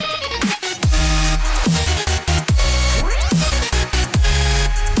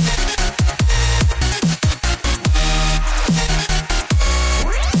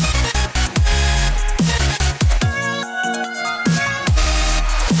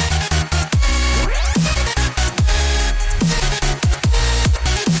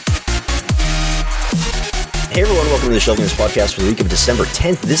welcome to the Shelved Games podcast for the week of December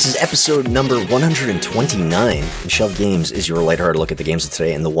 10th. This is episode number 129. And Shelved Games is your lighthearted look at the games of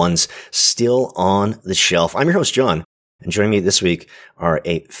today and the ones still on the shelf. I'm your host, John, and joining me this week are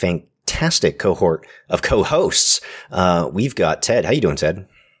a fantastic cohort of co-hosts. We've got Ted. How you doing, Ted?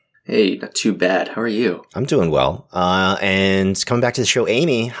 Hey, not too bad. How are you? I'm doing well. And coming back to the show,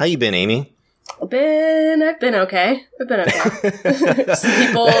 Amy. How you been, Amy? I've been okay.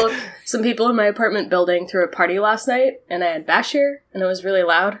 Some people in my apartment building threw a party last night, and I had Bash here, and it was really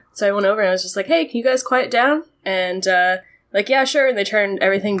loud. So I went over and I was just like, "Hey, can you guys quiet down?" And yeah, sure. And they turned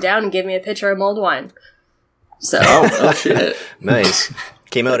everything down and gave me a pitcher of mulled wine. So, oh shit, nice.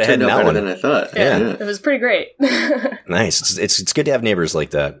 Came out ahead now better than I thought. Yeah, it was pretty great. Nice. It's good to have neighbors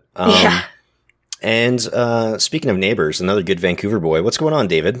like that. Yeah. And speaking of neighbors, another good Vancouver boy. What's going on,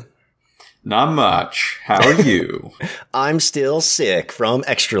 David? Not much. How are you? I'm still sick from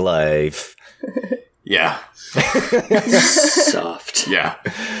Extra Life. Yeah. Soft. Yeah.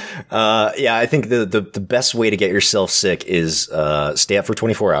 I think the best way to get yourself sick is stay up for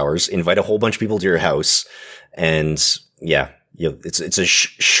 24 hours, invite a whole bunch of people to your house, and it's a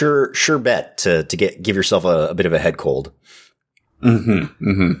sure bet to give yourself a bit of a head cold. Mm-hmm.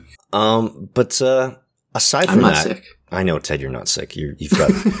 Mm-hmm. But aside from I'm not that, sick. I know, Ted, you're not sick. You've got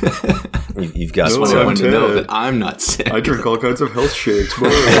you've got. I just want everyone to know that I'm not sick. I drink all kinds of health shakes.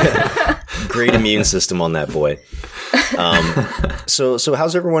 Great immune system on that boy. So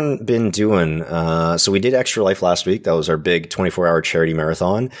how's everyone been doing? So we did Extra Life last week. That was our big 24-hour charity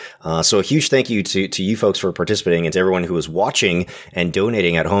marathon. So a huge thank you to you folks for participating and to everyone who was watching and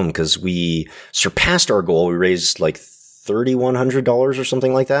donating at home, because we surpassed our goal. We raised like $3,100 or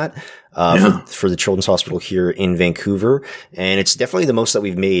something like that for the Children's Hospital here in Vancouver. And it's definitely the most that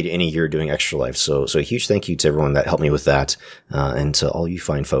we've made in a year doing Extra Life. So a huge thank you to everyone that helped me with that, and to all you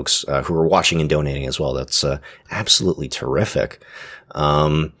fine folks who are watching and donating as well. That's absolutely terrific.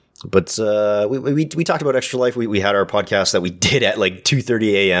 But we talked about Extra Life. We had our podcast that we did at like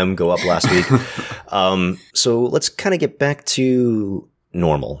 2:30 a.m. go up last week. So let's kind of get back to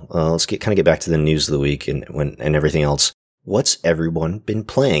normal. Let's get back to the news of the week and everything else. What's everyone been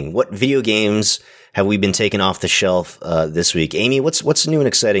playing? What video games have we been taking off the shelf this week? Amy, what's new and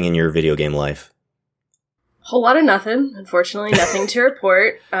exciting in your video game life? Whole lot of nothing. Unfortunately, nothing to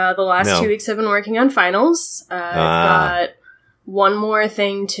report. The last 2 weeks I've been working on finals. I've got one more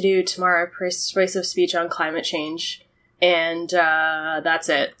thing to do tomorrow, persuasive speech on climate change. And that's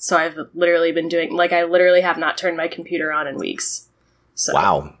it. So I've literally been doing, I literally have not turned my computer on in weeks. So,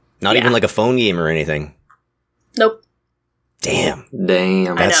 wow. Not even like a phone game or anything? Nope. Damn.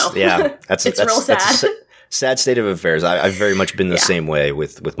 I know. Yeah. That's real sad. That's a sad state of affairs. I've very much been the same way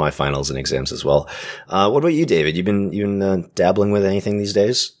with my finals and exams as well. What about you, David? You been dabbling with anything these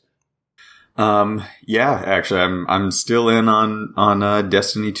days? Yeah, actually, I'm still in on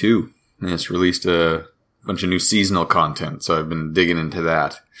Destiny 2. And it's released a bunch of new seasonal content, so I've been digging into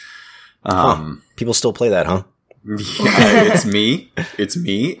that. People still play that, huh? Yeah, it's me,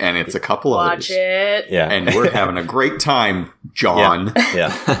 and it's a couple Watch others. it. Yeah. And we're having a great time, John.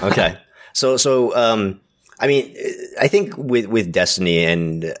 Yeah. Okay. So, I mean, I think with Destiny,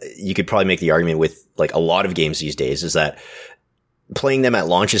 and you could probably make the argument with like a lot of games these days, is that playing them at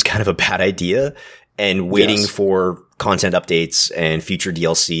launch is kind of a bad idea, and waiting for content updates and future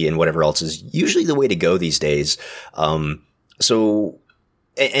DLC and whatever else is usually the way to go these days.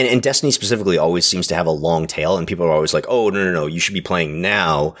 And Destiny specifically always seems to have a long tail, and people are always like, oh, no, you should be playing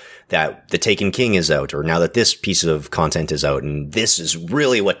now that The Taken King is out, or now that this piece of content is out, and this is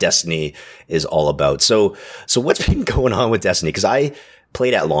really what Destiny is all about. So what's been going on with Destiny? Because I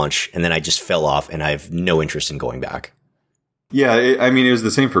played at launch, and then I just fell off, and I have no interest in going back. Yeah, it was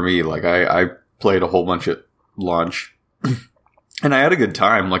the same for me. Like, I played a whole bunch at launch, and I had a good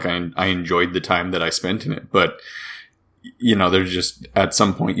time. Like, I enjoyed the time that I spent in it, but there's just, at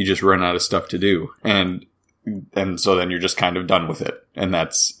some point you just run out of stuff to do. And so then you're just kind of done with it. And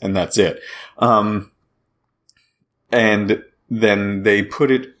that's it. And then they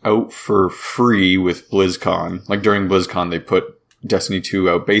put it out for free with BlizzCon. Like during BlizzCon, they put Destiny 2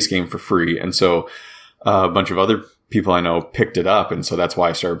 out base game for free. And so a bunch of other people I know picked it up. And so that's why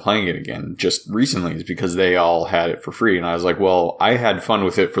I started playing it again just recently, is because they all had it for free. And I was like, well, I had fun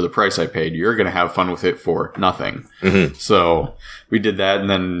with it for the price I paid. You're going to have fun with it for nothing. Mm-hmm. So we did that. And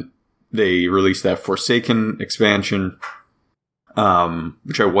then they released that Forsaken expansion,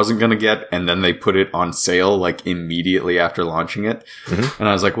 which I wasn't going to get. And then they put it on sale like immediately after launching it. Mm-hmm. And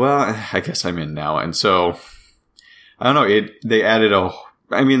I was like, well, I guess I'm in now. And so I don't know. They added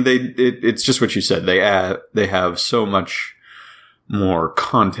it's just what you said. They have so much more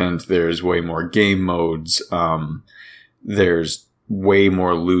content. There's way more game modes. There's way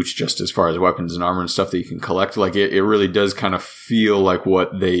more loot just as far as weapons and armor and stuff that you can collect. Like it really does kind of feel like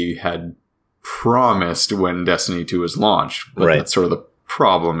what they had promised when Destiny 2 was launched. But that's sort of the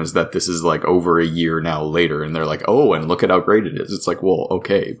problem, is that this is like over a year now later, and they're like, oh, and look at how great it is. It's like, well,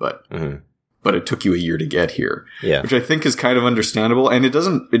 okay, but it took you a year to get here. Yeah. Which I think is kind of understandable. And it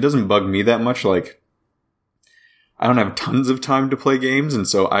doesn't bug me that much. Like, I don't have tons of time to play games, and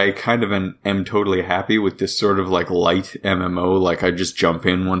so I kind of am totally happy with this sort of like light MMO. Like, I just jump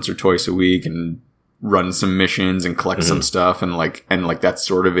in once or twice a week and run some missions and collect some stuff, and that's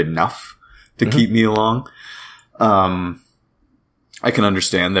sort of enough to keep me along. I can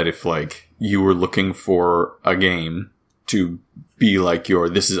understand that if like you were looking for a game to be like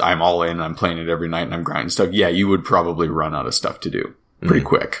I'm all in, I'm playing it every night and I'm grinding stuff. Yeah, you would probably run out of stuff to do pretty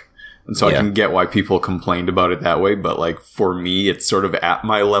quick. And so I can get why people complained about it that way. But like for me, it's sort of at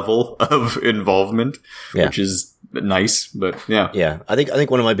my level of involvement, which is nice. But yeah. Yeah. I think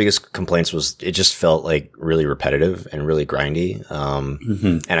one of my biggest complaints was it just felt like really repetitive and really grindy.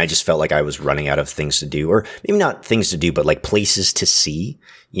 And I just felt like I was running out of things to do, or maybe not things to do, but like places to see,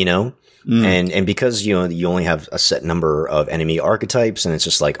 you know? And because, you know, you only have a set number of enemy archetypes, and it's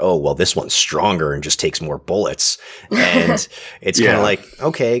just like, oh, well, this one's stronger and just takes more bullets. And it's kind of like,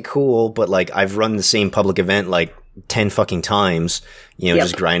 okay, cool. But like, I've run the same public event like 10 fucking times, you know,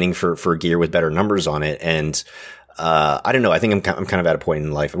 just grinding for gear with better numbers on it. And, I don't know. I think I'm kind of at a point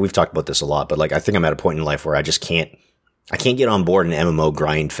in life. We've talked about this a lot, but like, I think I'm at a point in life where I just can't get on board an MMO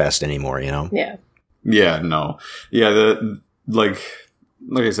grind fest anymore, you know? Yeah. Yeah, no. Yeah. Like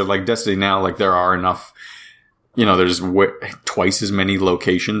I said, like Destiny now, like there are enough, you know, there's twice as many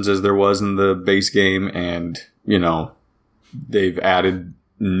locations as there was in the base game. And, you know, they've added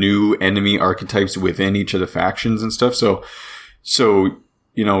new enemy archetypes within each of the factions and stuff. So,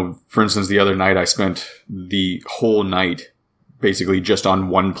 you know, for instance, the other night I spent the whole night basically just on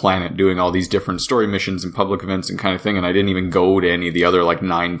one planet doing all these different story missions and public events and kind of thing. And I didn't even go to any of the other like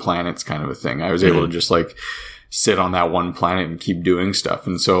 9 planets kind of a thing. I was able to just like sit on that one planet and keep doing stuff.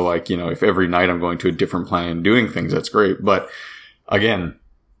 And so like, you know, if every night I'm going to a different planet and doing things, that's great. But again,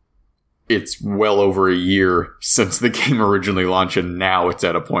 it's well over a year since the game originally launched, and now it's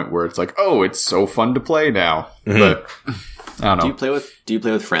at a point where it's like, oh, it's so fun to play now. But I don't know. Do you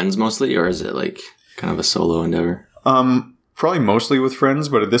play with friends mostly, or is it like kind of a solo endeavor? Probably mostly with friends,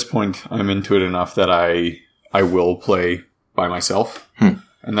 but at this point I'm into it enough that I will play by myself.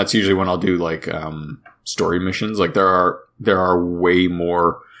 And that's usually when I'll do like story missions. Like there are way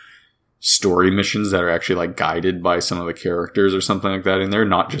more story missions that are actually like guided by some of the characters or something like that in there,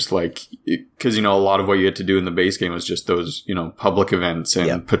 not just like, because you know, a lot of what you had to do in the base game was just those, you know, public events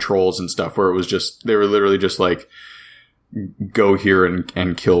and patrols and stuff, where it was just, they were literally just like, go here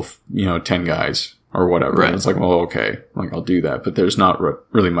and kill, you know, 10 guys or whatever. Right. And it's like, well, okay, like I'll do that, but there's not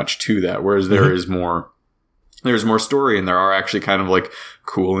really much to that. Whereas there is more, there's more story, and there are actually kind of like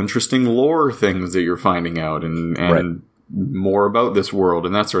cool, interesting lore things that you're finding out, and more about this world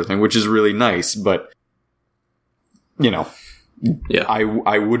and that sort of thing, which is really nice. But, you know,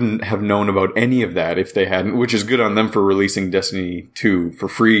 I wouldn't have known about any of that if they hadn't, which is good on them for releasing Destiny 2 for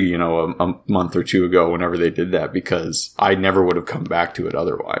free, you know, a month or two ago, whenever they did that, because I never would have come back to it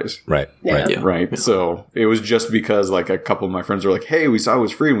otherwise. Right. Right. So it was just because like a couple of my friends were like, hey, we saw it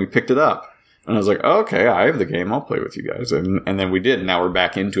was free and we picked it up. And I was like, oh, okay, I have the game. I'll play with you guys. And then we did. Now we're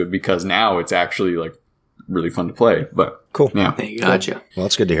back into it because now it's actually like really fun to play. But cool. Yeah. Gotcha. Well,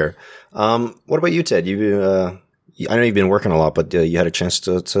 that's good to hear. What about you, Ted? I know you've been working a lot, but you had a chance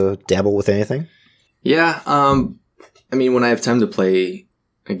to dabble with anything? Yeah. I mean, when I have time to play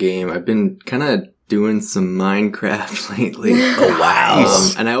a game, I've been kind of doing some Minecraft lately. Oh,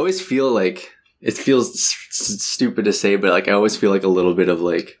 wow. And I always feel like, it feels stupid to say, but like I always feel like a little bit of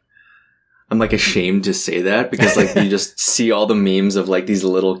like, I'm like ashamed to say that, because like you just see all the memes of like these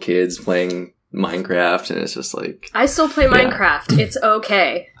little kids playing Minecraft, and it's just like, I still play Minecraft. It's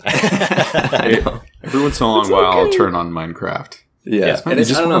okay. Every once in a long while, I'll turn on Minecraft. Yeah, and I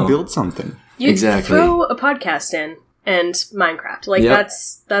just want to build something. You throw a podcast in and Minecraft. Like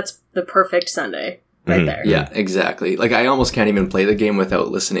that's the perfect Sunday right there. Yeah, exactly. Like I almost can't even play the game without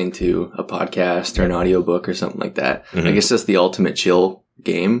listening to a podcast or an audiobook or something like that. Like it's just the ultimate chill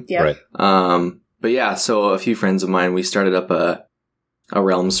game. Yeah. Right. But yeah, so a few friends of mine, we started up a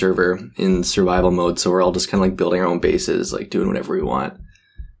realm server in survival mode. So we're all just kind of like building our own bases, like doing whatever we want.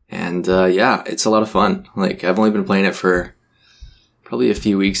 And yeah, it's a lot of fun. Like I've only been playing it for probably a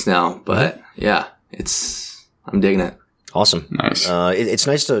few weeks now, but yeah, I'm digging it. Awesome. Nice. It's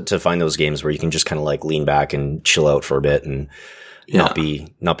nice to find those games where you can just kind of like lean back and chill out for a bit. And not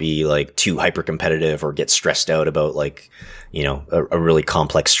be like too hyper competitive or get stressed out about like, you know, a really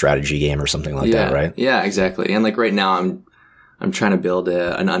complex strategy game or something like that, right? Yeah, exactly. And like right now I'm trying to build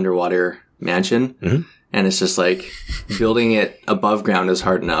an underwater mansion. Mm-hmm. And it's just like building it above ground is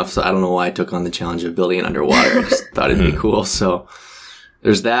hard enough. So I don't know why I took on the challenge of building it underwater. I just thought it'd be cool. So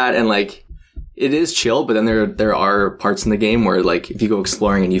there's that. And like, it is chill, but then there are parts in the game where like, if you go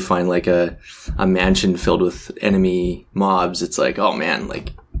exploring and you find like a mansion filled with enemy mobs, it's like, oh man,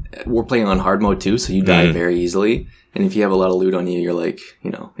 like we're playing on hard mode too. So you die very easily. And if you have a lot of loot on you, you're like,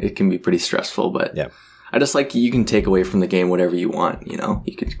 you know, it can be pretty stressful, but yeah. I just like you can take away from the game whatever you want, you know?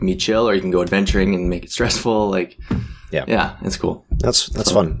 You can be chill or you can go adventuring and make it stressful. Like, yeah, it's cool. That's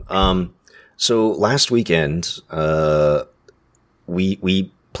fun. So last weekend,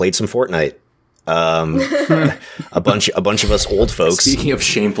 we played some Fortnite. A bunch of us old folks. Speaking of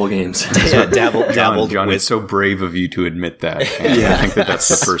shameful games. Yeah, dabbled John, with. it's so brave of you to admit that. And I think that's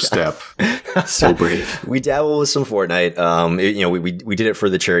the first step. So brave. We dabbled with some Fortnite. You know, we did it for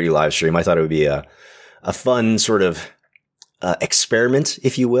the charity live stream. I thought it would be a fun sort of experiment,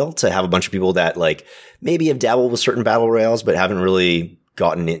 if you will, to have a bunch of people that like maybe have dabbled with certain battle royales, but haven't really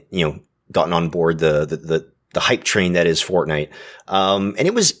gotten on board the hype train that is Fortnite. And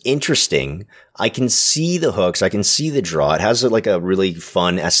it was interesting. I can see the hooks. I can see the draw. It has like a really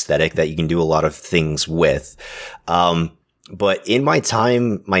fun aesthetic that you can do a lot of things with. But in my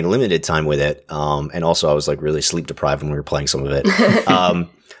limited time with it, and also I was like really sleep deprived when we were playing some of it.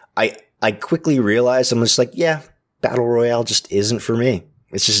 I quickly realized I'm just like, yeah, Battle Royale just isn't for me.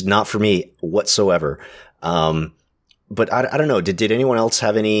 It's just not for me whatsoever. But I don't know. Did anyone else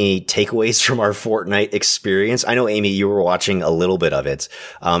have any takeaways from our Fortnite experience? I know, Amy, you were watching a little bit of it.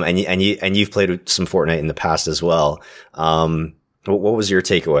 And you've played some Fortnite in the past as well. What was your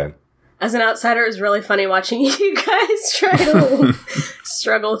takeaway? As an outsider, it was really funny watching you guys try to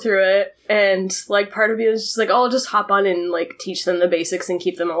struggle through it. And, like, part of me was just like, oh, I'll just hop on and, like, teach them the basics and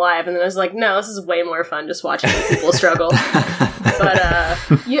keep them alive. And then I was like, no, this is way more fun just watching people struggle. But,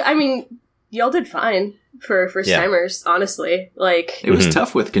 y'all did fine for first-timers, honestly. Like, it was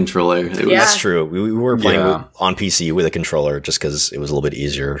tough with controller. That's true. We were playing on PC with a controller just because it was a little bit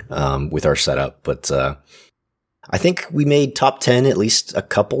easier with our setup. But I think we made top 10 at least a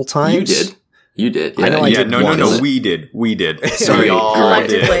couple times. You did. Yeah. I know I did. No. We did. Sorry, we all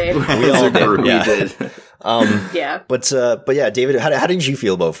did. We all did. Yeah. We did. Yeah. But yeah, David, how did you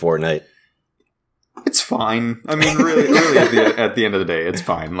feel about Fortnite? It's fine. I mean, really at the end of the day, it's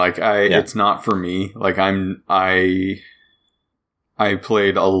fine. Like it's not for me. Like I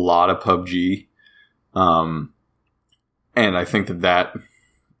played a lot of PUBG. And I think that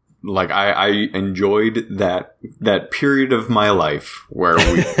like I enjoyed that period of my life where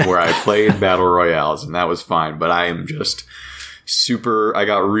I played battle royales, and that was fine. But I am just I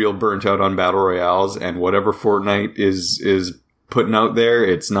got real burnt out on battle royales, and whatever Fortnite is putting out there,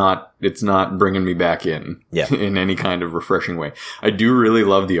 it's not bringing me back in any kind of refreshing way. I do really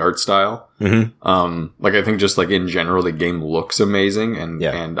love the art style. Mm-hmm. Like I think just like in general, the game looks amazing,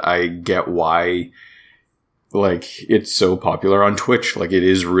 and I get why. Like, it's so popular on Twitch. Like, it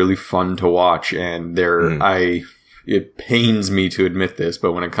is really fun to watch. And it pains me to admit this,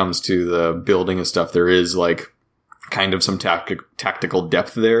 but when it comes to the building and stuff, there is, like, kind of some tactical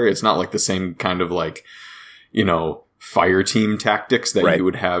depth there. It's not, like, the same kind of, like, you know, fire team tactics that you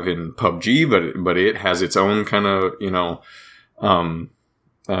would have in PUBG, but it has its own kind of, you know,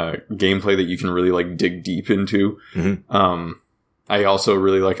 gameplay that you can really, like, dig deep into. Mm-hmm. I also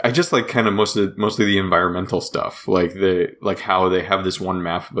really I just like kind of mostly the environmental stuff, like how they have this one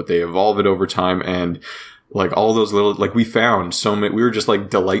map, but they evolve it over time, and like all those little, like we found so many, we were just like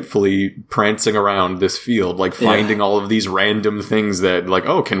delightfully prancing around this field, like finding all of these random things that like,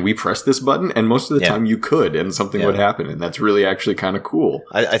 oh, can we press this button? And most of the time you could, and something would happen. And that's really actually kind of cool.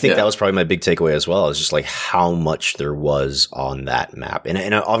 I think that was probably my big takeaway as well, is just like how much there was on that map.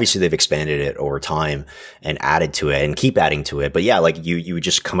 And obviously they've expanded it over time and added to it and keep adding to it. But yeah, like you would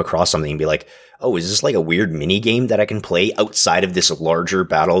just come across something and be like, oh, is this like a weird mini game that I can play outside of this larger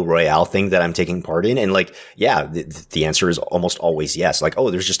battle royale thing that I'm taking part in? And like, yeah, the answer is almost always yes. Like, oh,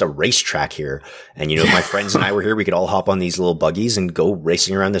 there's just a racetrack here. And, you know, if my friends and I were here, we could all hop on these little buggies and go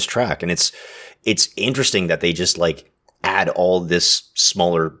racing around this track. And it's interesting that they just like add all this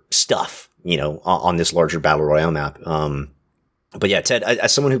smaller stuff, you know, on this larger battle royale map. But yeah, Ted,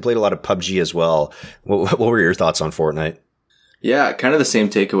 as someone who played a lot of PUBG as well, what were your thoughts on Fortnite? Yeah, kind of the same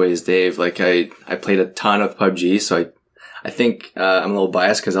takeaway as Dave. Like I played a ton of PUBG, so I think I'm a little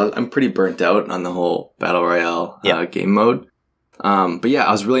biased because I'm pretty burnt out on the whole battle royale game mode. But yeah,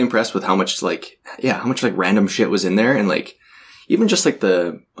 I was really impressed with how much random shit was in there, and like even just like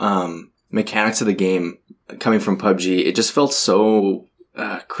the mechanics of the game coming from PUBG, it just felt so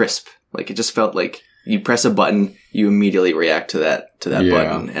crisp. Like it just felt like you press a button, you immediately react to that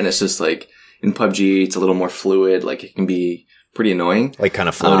button, and it's just like in PUBG, it's a little more fluid. Like it can be pretty annoying, like kind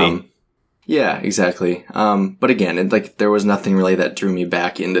of floaty. Yeah, exactly. But again, there was nothing really that drew me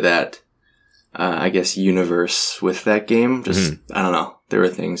back into that, I guess, universe with that game. Just, I don't know. There were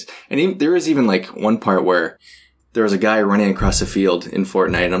things. And there was even like one part where there was a guy running across the field in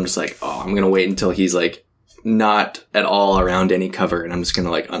Fortnite, and I'm just like, oh, I'm going to wait until he's like not at all around any cover, and I'm just going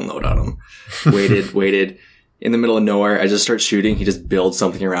to like unload on him. Waited. In the middle of nowhere, I just start shooting. He just builds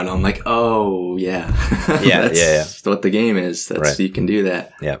something around him. I'm like, oh, yeah. That's what the game is. You can do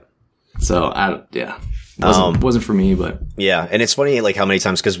that. Yeah. So, wasn't for me, but yeah. And it's funny, like how many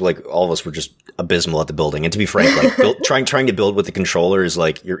times, because like all of us were just abysmal at the building. And to be frank, like trying to build with the controller is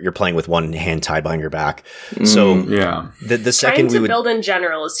like you're playing with one hand tied behind your back. So the second trying to build in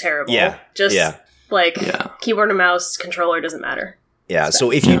general is terrible. Yeah, keyboard and mouse, controller doesn't matter. Yeah.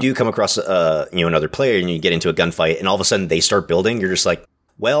 So if you do come across another player and you get into a gunfight and all of a sudden they start building, you're just like,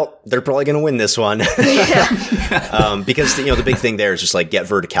 well, they're probably going to win this one. Because, the big thing there is just like get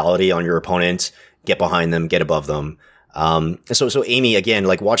verticality on your opponent, get behind them, get above them. So Amy, again,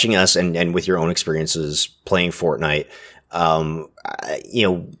 like watching us and with your own experiences playing Fortnite, I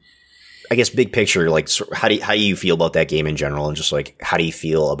guess big picture, like how do you feel about that game in general? And just like, how do you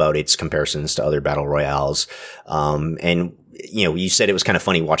feel about its comparisons to other battle royales? And you said it was kind of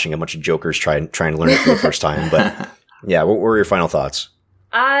funny watching a bunch of jokers trying to learn it for the first time, but yeah, what were your final thoughts?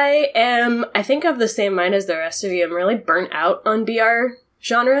 I think of the same mind as the rest of you. I'm really burnt out on BR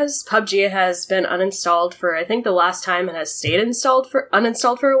genres. PUBG has been uninstalled for, I think the last time it has stayed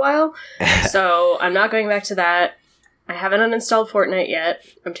uninstalled for a while. So I'm not going back to that. I haven't uninstalled Fortnite yet.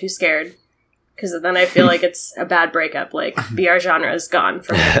 I'm too scared. Because then I feel like it's a bad breakup. Like, BR genre is gone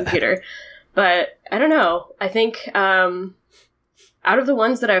from my computer. But I don't know. I think out of the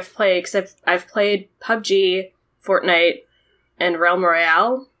ones that I've played, because I've played PUBG, Fortnite, and Realm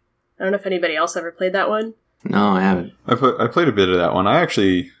Royale. I don't know if anybody else ever played that one. No, I haven't. I played a bit of that one. I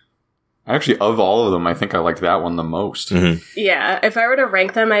actually, of all of them, I think I liked that one the most. Mm-hmm. Yeah, if I were to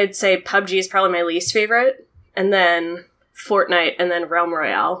rank them, I'd say PUBG is probably my least favorite, and then Fortnite, and then Realm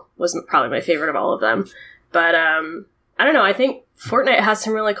Royale was probably my favorite of all of them. But I don't know. I think Fortnite has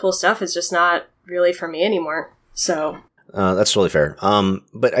some really cool stuff. It's just not really for me anymore. So. That's totally fair.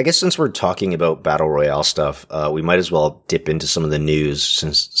 But I guess since we're talking about battle royale stuff, we might as well dip into some of the news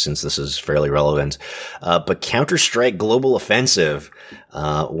since this is fairly relevant. But Counter-Strike Global Offensive,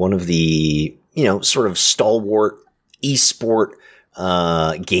 one of the, sort of stalwart esport,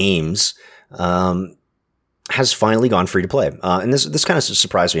 games, has finally gone free to play. And this kind of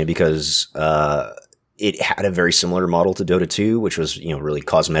surprised me because, it had a very similar model to Dota 2, which was, really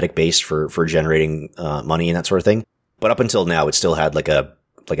cosmetic based for generating, money and that sort of thing. But up until now, it still had like a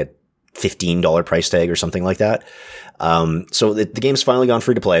 $15 price tag or something like that. So the game's finally gone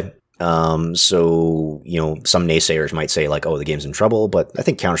free to play. So, some naysayers might say like, oh, the game's in trouble, but I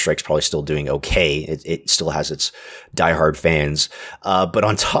think Counter-Strike's probably still doing okay. It still has its diehard fans. But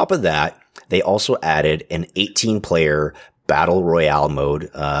on top of that, they also added an 18-player battle royale mode,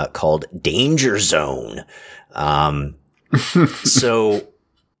 called Danger Zone. So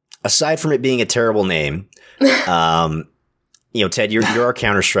aside from it being a terrible name, Ted, you're our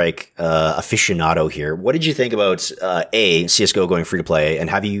Counter-Strike aficionado here. What did you think about CS:GO going free to play,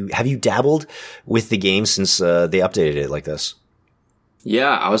 and have you dabbled with the game since they updated it like this? Yeah,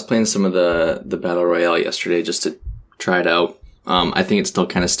 I was playing some of the battle royale yesterday just to try it out. I think it still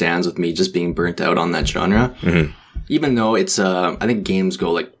kind of stands with me just being burnt out on that genre. Mm-hmm. Even though it's I think games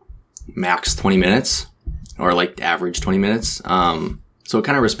go like max 20 minutes or like average 20 minutes. So it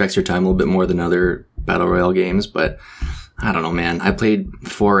kind of respects your time a little bit more than other battle royale games, but I don't know, man. I played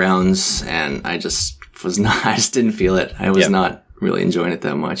 4 rounds and I just didn't feel it. I was not really enjoying it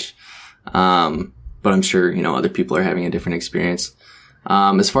that much. But I'm sure, other people are having a different experience.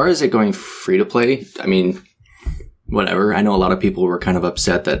 As far as it going free to play, I mean, whatever. I know a lot of people were kind of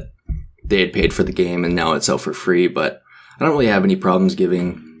upset that they had paid for the game and now it's out for free, but I don't really have any problems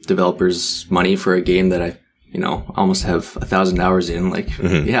giving developers money for a game that I almost have 1,000 hours in. Like,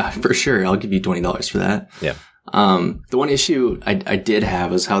 yeah, for sure. I'll give you $20 for that. Yeah. The one issue I did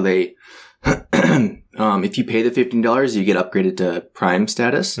have is how they, if you pay the $15, you get upgraded to Prime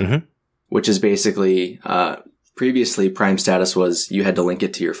status, which is basically, previously Prime status was you had to link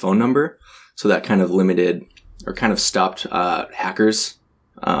it to your phone number. So that kind of limited or kind of stopped, hackers,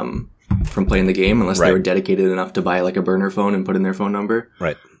 from playing the game unless they were dedicated enough to buy like a burner phone and put in their phone number.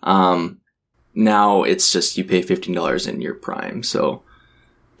 Right. now it's just you pay $15 in your Prime. So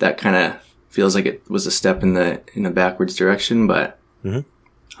that kind of feels like it was a step in a backwards direction. But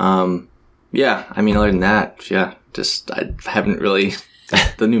yeah, I mean, other than that, yeah, just I haven't really.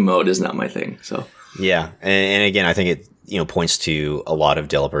 The new mode is not my thing. So yeah, and again, I think it points to a lot of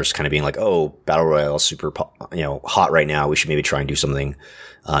developers kind of being like, oh, Battle Royale is super hot right now. We should maybe try and do something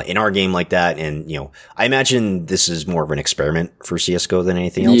in our game like that. And I imagine this is more of an experiment for CS:GO than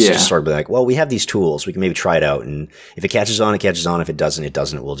anything else. Yeah. Just sort of be like, well, we have these tools, we can maybe try it out, and if it catches on, it catches on. If it doesn't, it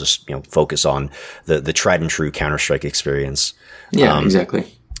doesn't. We'll just focus on the tried and true Counter-Strike experience. Yeah,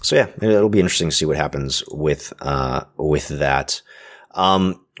 exactly. So yeah, it'll be interesting to see what happens with that.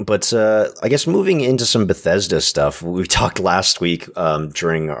 But I guess moving into some Bethesda stuff, we talked last week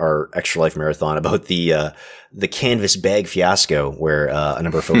during our Extra Life Marathon about the canvas bag fiasco, where a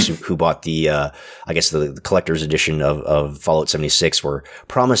number of folks who bought the collector's edition of Fallout 76 were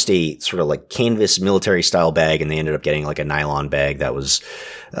promised a sort of like canvas military style bag, and they ended up getting like a nylon bag that was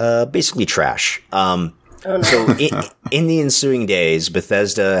basically trash. Oh, no. So in the ensuing days,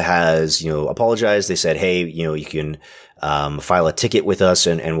 Bethesda has, apologized. They said, hey, you can file a ticket with us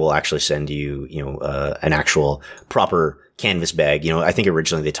and we'll actually send you, an actual proper canvas bag. I think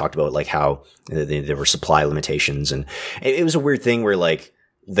originally they talked about like how there were supply limitations, and it was a weird thing where like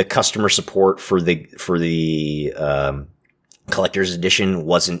the customer support for the collector's edition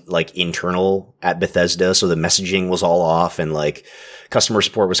wasn't like internal at Bethesda. So the messaging was all off, and like customer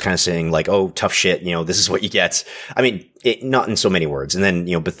support was kind of saying like, oh, tough shit, this is what you get. I mean, not in so many words. And then,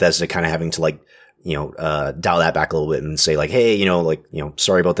 Bethesda kind of having to like, dial that back a little bit and say like, hey,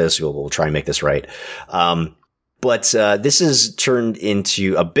 sorry about this. We'll try and make this right. But this has turned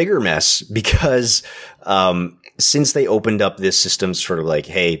into a bigger mess because, since they opened up this system sort of like,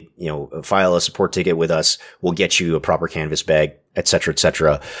 hey, file a support ticket with us, we'll get you a proper canvas bag, et cetera, et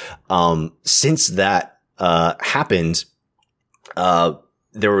cetera. Since that, happened,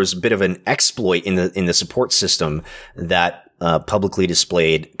 there was a bit of an exploit in the support system that publicly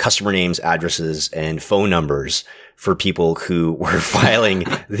displayed customer names, addresses, and phone numbers for people who were filing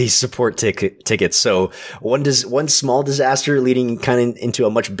these support tickets. So one small disaster leading kind of into a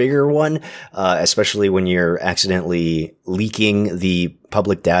much bigger one, especially when you're accidentally leaking the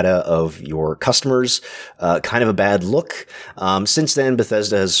public data of your customers. Kind of a bad look. Since then,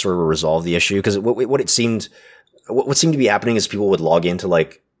 Bethesda has sort of resolved the issue, because what seemed to be happening is people would log into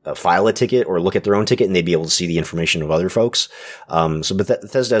like file a ticket or look at their own ticket, and they'd be able to see the information of other folks. So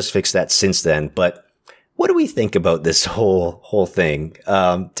Bethesda has fixed that since then. But what do we think about this whole thing?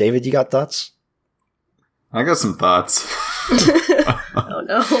 David, you got thoughts? I got some thoughts. Oh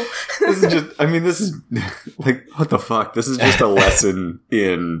no. This is like, what the fuck? This is just a lesson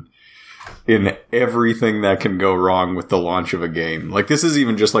in everything that can go wrong with the launch of a game. Like, this is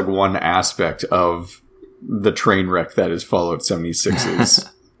even just like one aspect of the train wreck that is Fallout 76's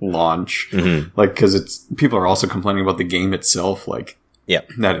launch. Mm-hmm. Like, because people are also complaining about the game itself, like,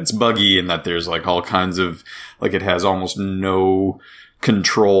 that it's buggy and that there's like all kinds of, like, it has almost no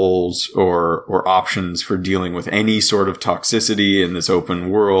controls or options for dealing with any sort of toxicity in this open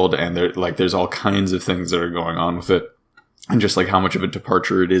world, and there's all kinds of things that are going on with it, and just like how much of a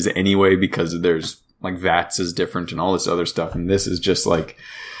departure it is anyway, because there's like VATS is different and all this other stuff. And this is just like,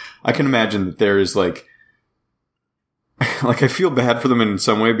 I can imagine that there is like I feel bad for them in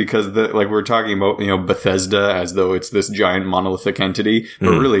some way, because we're talking about, Bethesda as though it's this giant monolithic entity,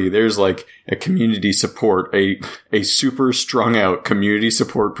 but really there's like a community support, a super strung out community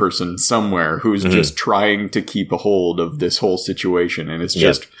support person somewhere who's just trying to keep a hold of this whole situation. And it's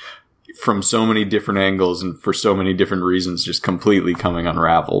just from so many different angles and for so many different reasons, just completely coming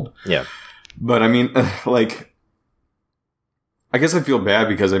unraveled. Yeah. But I mean, I guess I feel bad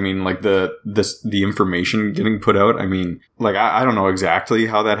because, the information getting put out, I don't know exactly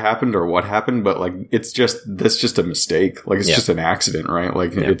how that happened or what happened, but that's just a mistake. Like, it's just an accident, right?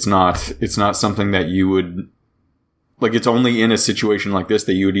 Like, it's not something that you would, it's only in a situation like this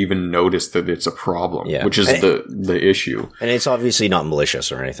that you would even notice that it's a problem, which is the issue. And it's obviously not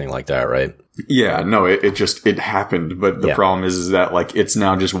malicious or anything like that, right? Yeah, no, it happened. But the problem is that, it's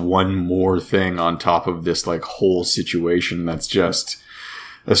now just one more thing on top of this, whole situation that's just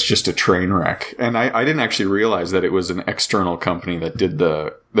a train wreck. And I didn't actually realize that it was an external company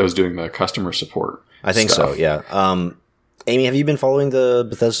that was doing the customer support. I think stuff. So, yeah. Amy, have you been following the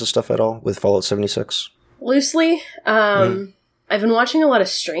Bethesda stuff at all with Fallout 76? Loosely. I've been watching a lot of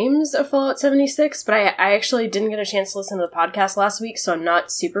streams of Fallout 76, but I actually didn't get a chance to listen to the podcast last week, so I'm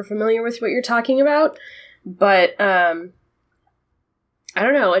not super familiar with what you're talking about. But, I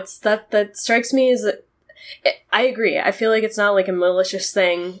don't know, it's that strikes me as I agree. I feel like it's not like a malicious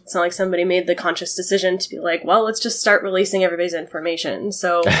thing. It's not like somebody made the conscious decision to be like, well, let's just start releasing everybody's information.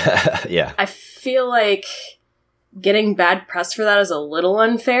 So yeah, I feel like getting bad press for that is a little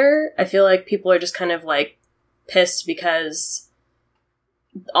unfair. I feel like people are just kind of like pissed because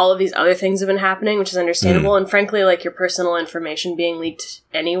all of these other things have been happening, which is understandable. And frankly, like your personal information being leaked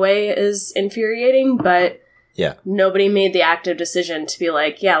anyway is infuriating, but yeah, nobody made the active decision to be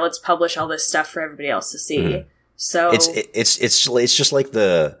like, yeah, let's publish all this stuff for everybody else to see. So it's just like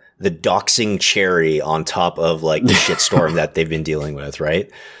the doxing cherry on top of like the shitstorm that they've been dealing with,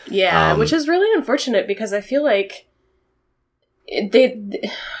 right? Yeah, which is really unfortunate because I feel like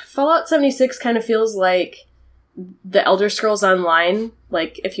Fallout 76 kind of feels like the Elder Scrolls Online.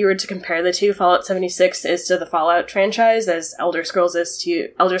 Like if you were to compare the two, Fallout 76 is to the Fallout franchise as Elder Scrolls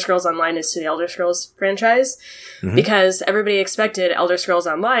Online is to the Elder Scrolls franchise, because everybody expected Elder Scrolls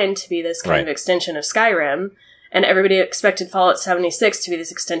Online to be this kind of extension of Skyrim, and everybody expected Fallout 76 to be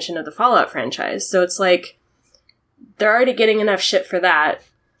this extension of the Fallout franchise. So it's like they're already getting enough shit for that,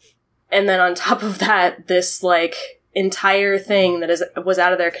 and then on top of that, this like entire thing that was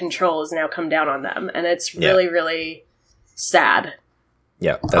out of their control has now come down on them, and it's really, really sad.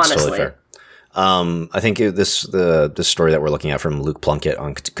 Yeah, that's honestly. totally fair. I think the story that we're looking at from Luke Plunkett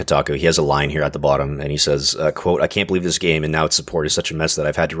on Kotaku, he has a line here at the bottom, and he says, quote, "I can't believe this game and now its support is such a mess that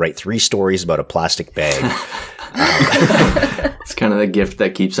I've had to write 3 stories about a plastic bag." It's kind of the gift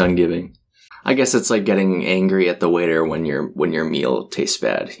that keeps on giving. I guess it's like getting angry at the waiter when your meal tastes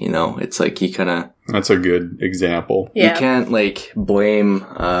bad, you know? It's like you kind of... That's a good example. Yeah. You can't like blame...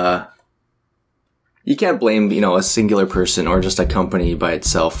 you can't blame, you know, a singular person or just a company by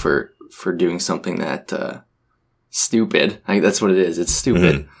itself for doing something that stupid. Like, that's what it is. It's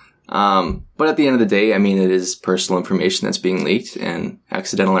stupid. But at the end of the day, I mean, it is personal information that's being leaked, and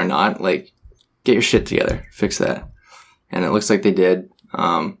accidental or not, like, get your shit together. Fix that. And it looks like they did.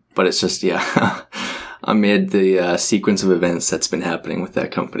 But it's just, amid the sequence of events that's been happening with that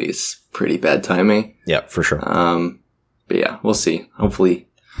company, it's pretty bad timing. Yeah, for sure. But yeah, we'll see. Hopefully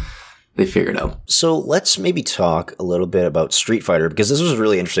they figure it out. So let's maybe talk a little bit about Street Fighter, because this was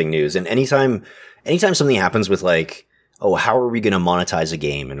really interesting news. And anytime something happens with like, oh, how are we going to monetize a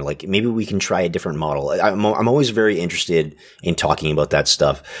game? And like, maybe we can try a different model. I'm always very interested in talking about that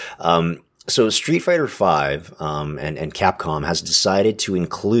stuff. So Street Fighter V, and Capcom has decided to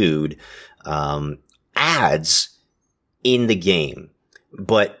include, ads in the game,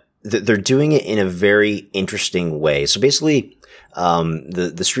 but they're doing it in a very interesting way. So basically,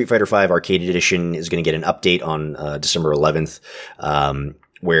 the Street Fighter V Arcade Edition is going to get an update on December 11th,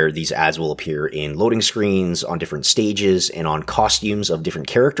 where these ads will appear in loading screens, on different stages, and on costumes of different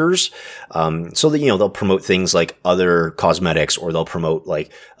characters. So that, you know, they'll promote things like other cosmetics, or they'll promote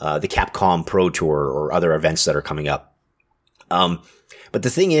like the Capcom Pro Tour or other events that are coming up. But the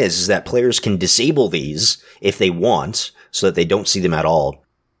thing is that players can disable these if they want, so that they don't see them at all.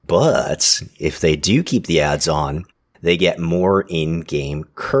 But if they do keep the ads on, they get more in-game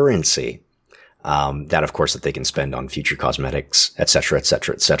currency. That, of course, that they can spend on future cosmetics, et cetera, et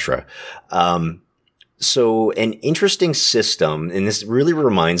cetera, et cetera. So an interesting system, and this really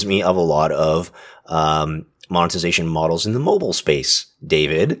reminds me of a lot of, monetization models in the mobile space,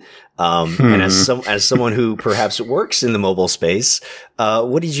 David. And as someone who perhaps works in the mobile space,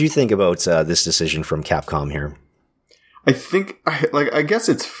 what did you think about, this decision from Capcom here? I guess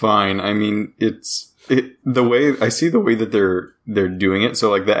it's fine. I mean, the way I see the way that they're doing it. So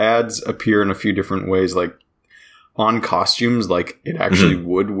like the ads appear in a few different ways, like on costumes, like it actually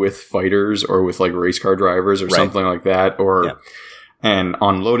would with fighters or with like race car drivers or something like that, or and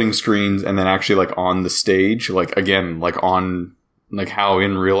on loading screens, and then actually like on the stage, like again, like on like how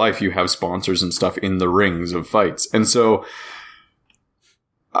in real life you have sponsors and stuff in the rings of fights. And so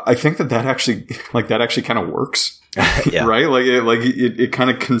I think that actually kind of works. Right? Like it kind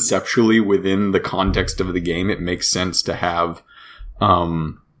of conceptually within the context of the game, it makes sense to have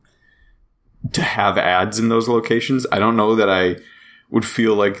ads in those locations. I don't know that I would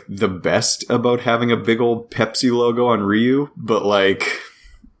feel like the best about having a big old Pepsi logo on Ryu, but like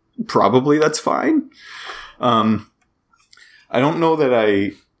probably that's fine. I don't know that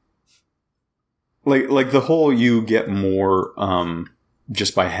I like the whole you get more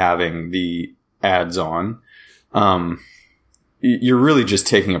just by having the ads on. You're really just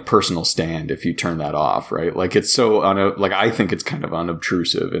taking a personal stand if you turn that off, right? Like it's so I think it's kind of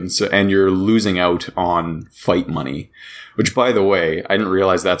unobtrusive, and you're losing out on fight money, which, by the way, I didn't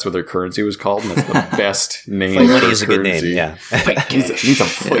realize that's what their currency was called, and that's the best name. Fight money is a good name, yeah. Need some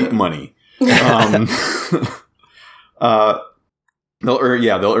fight money.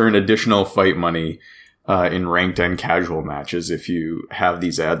 They'll earn additional fight money in ranked and casual matches if you have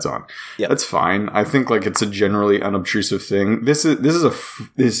these ads on. Yep. That's fine. I think like it's a generally unobtrusive thing. This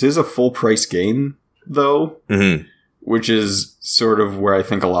is a full price game though, which is sort of where I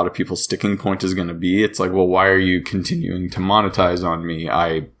think a lot of people's sticking point is going to be. It's like, well, why are you continuing to monetize on me?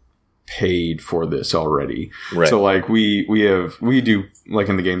 I paid for this already. Right. So like we do, like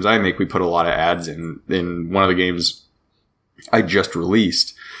in the games I make, we put a lot of ads in one of the games I just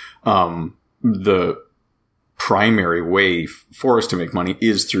released. The primary way for us to make money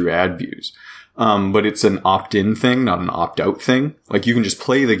is through ad views. But it's an opt-in thing, not an opt-out thing. Like you can just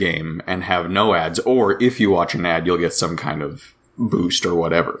play the game and have no ads, or if you watch an ad, you'll get some kind of boost or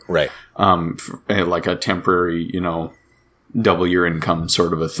whatever. Right. Like a temporary, double your income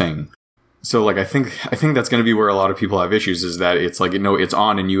sort of a thing. So like I think that's going to be where a lot of people have issues, is that it's like, it's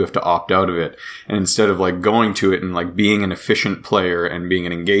on and you have to opt out of it. And instead of like going to it and like being an efficient player and being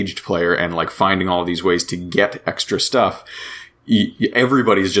an engaged player and like finding all these ways to get extra stuff,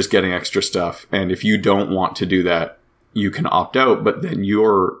 everybody's just getting extra stuff. And if you don't want to do that, you can opt out, but then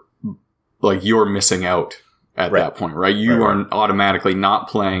you're missing out at that point, right? You are automatically not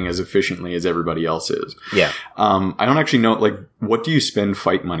playing as efficiently as everybody else is. Yeah. I don't actually know, like, what do you spend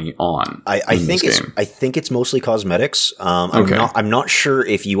fight money on? I think it's mostly cosmetics. I'm not sure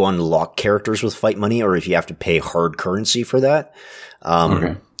if you unlock characters with fight money or if you have to pay hard currency for that.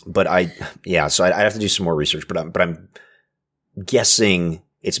 But so I'd have to do some more research, but I'm guessing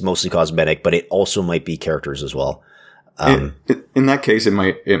it's mostly cosmetic, but it also might be characters as well. In that case, it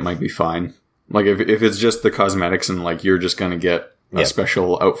might be fine. Like if it's just the cosmetics and like you're just going to get a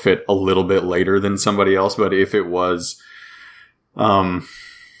special outfit a little bit later than somebody else. But if it was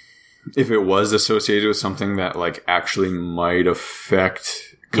associated with something that like actually might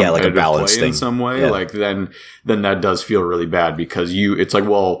affect like a balance play thing in some way, like then that does feel really bad, because it's like,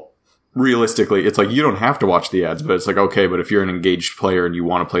 well, realistically, it's like you don't have to watch the ads, but it's like, okay, but if you're an engaged player and you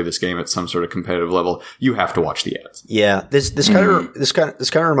want to play this game at some sort of competitive level, you have to watch the ads. Yeah, this kind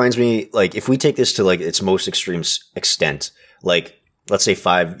of reminds me, like, if we take this to like its most extreme extent, like let's say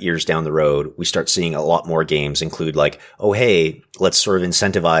 5 years down the road, we start seeing a lot more games include like, oh hey, let's sort of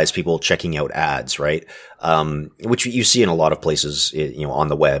incentivize people checking out ads, right? Which you see in a lot of places, on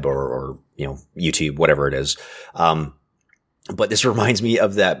the web or YouTube, whatever it is. But this reminds me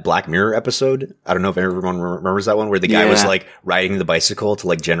of that Black Mirror episode. I don't know if everyone remembers that one, where the guy was like riding the bicycle to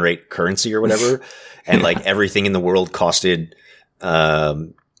like generate currency or whatever. And like everything in the world costed,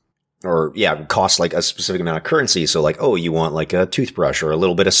 cost like a specific amount of currency. So like, oh, you want like a toothbrush or a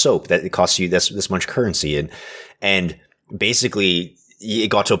little bit of soap, that it costs you this much currency. And basically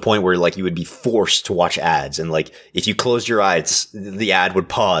it got to a point where like you would be forced to watch ads, and like if you closed your eyes, the ad would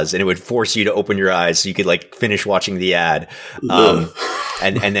pause and it would force you to open your eyes so you could like finish watching the ad.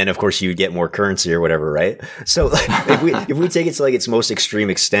 And then of course you would get more currency or whatever, right? So like, if we take it to like its most extreme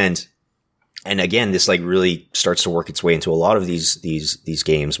extent, and again, this like really starts to work its way into a lot of these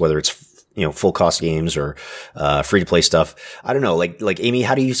games, whether it's full cost games or free to play stuff. I don't know, like Amy,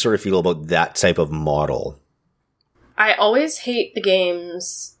 how do you sort of feel about that type of model? I always hate the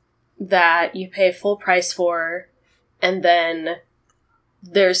games that you pay full price for, and then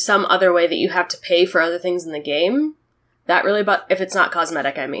there's some other way that you have to pay for other things in the game. That really, if it's not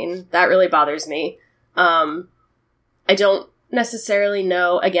cosmetic, I mean, that really bothers me. I don't necessarily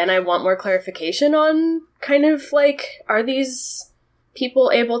know. Again, I want more clarification on kind of like, are these people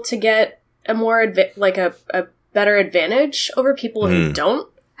able to get a more a better advantage over people who don't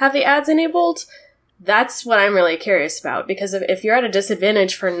have the ads enabled? That's what I'm really curious about, because if you're at a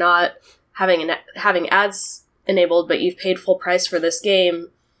disadvantage for not having ads enabled, but you've paid full price for this game,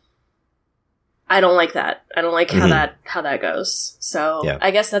 I don't like that. I don't like how that goes. So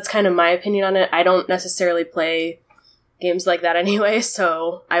I guess that's kind of my opinion on it. I don't necessarily play games like that anyway,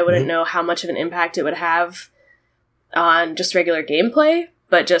 so I wouldn't know how much of an impact it would have on just regular gameplay.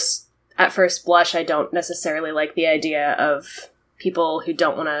 But just at first blush, I don't necessarily like the idea of people who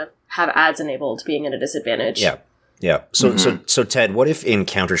don't want to have ads enabled being at a disadvantage. Yeah. So Ted, what if in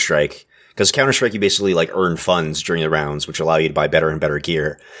Counter-Strike, because Counter-Strike, you basically like earn funds during the rounds, which allow you to buy better and better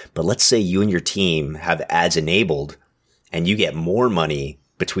gear. But let's say you and your team have ads enabled and you get more money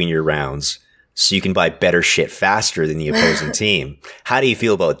between your rounds so you can buy better shit faster than the opposing team. How do you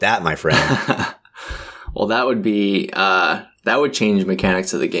feel about that, my friend? Well, that would be, that would change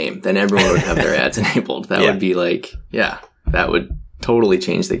mechanics of the game. Then everyone would have their ads enabled. That would be like, that would totally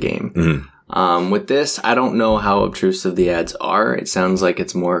change the game. With this, I don't know how obtrusive the ads are. It sounds like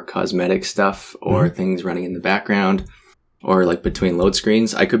it's more cosmetic stuff or things running in the background or like between load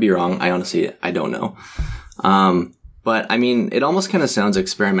screens. I could be wrong. I don't know. But I mean, it almost kind of sounds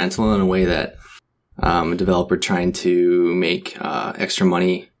experimental in a way that a developer trying to make extra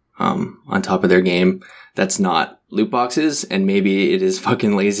money on top of their game that's not loot boxes, and maybe it is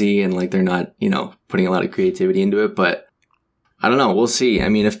fucking lazy and like they're not, putting a lot of creativity into it, but I don't know. We'll see. I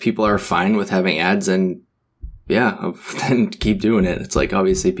mean, if people are fine with having ads, and then keep doing it. It's like,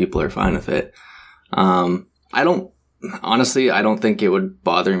 obviously people are fine with it. I don't think it would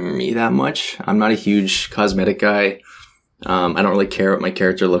bother me that much. I'm not a huge cosmetic guy. I don't really care what my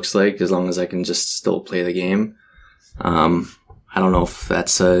character looks like as long as I can just still play the game. I don't know if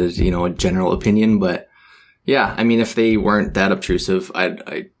that's a general opinion, but yeah, I mean, if they weren't that obtrusive,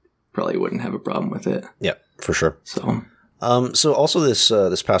 I probably wouldn't have a problem with it. Yeah, for sure. So also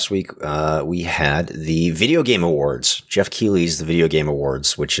this past week, we had the Video Game Awards, Jeff Keighley's The Video Game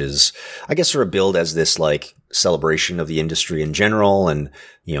Awards, which is, I guess, sort of billed as this like celebration of the industry in general. And,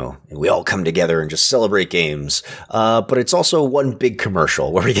 we all come together and just celebrate games. But it's also one big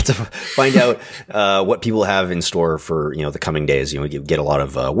commercial where we get to find out, what people have in store for, the coming days. We get a lot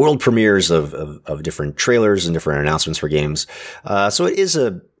of, world premieres of different trailers and different announcements for games. So it is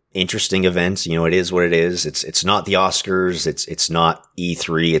a interesting event. It is what it is. It's not the Oscars. It's not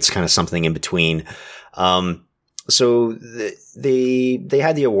E3. It's kind of something in between. So they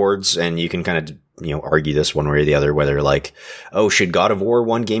had the awards, and you can kind of, argue this one way or the other, whether like, should God of War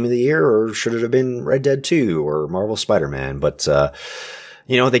won Game of the Year, or should it have been Red Dead 2 or Marvel Spider-Man? But,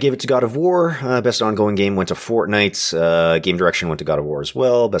 they gave it to God of War. Best ongoing game went to Fortnite. Game direction went to God of War as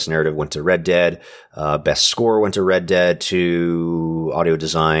well. Best narrative went to Red Dead. Best score went to Red Dead 2. Audio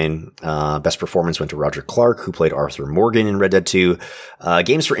design. Best performance went to Roger Clark, who played Arthur Morgan in Red Dead 2.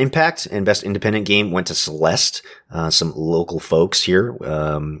 Games for Impact and best independent game went to Celeste. Some local folks here,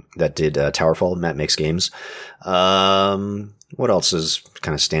 that did, Towerfall, Matt Makes Games. What else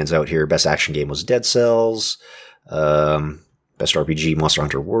kind of stands out here? Best action game was Dead Cells. Best RPG, Monster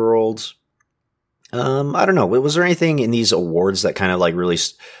Hunter World. I don't know. Was there anything in these awards that kind of like really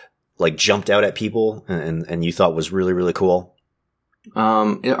like jumped out at people and you thought was really, really cool?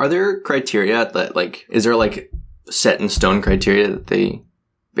 Are there criteria that like, is there like set in stone criteria that they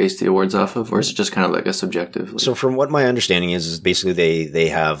base the awards off of, or is it just kind of like a subjective? So from what my understanding is basically they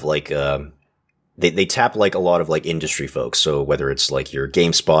have like, they tap like a lot of like industry folks. So whether it's like your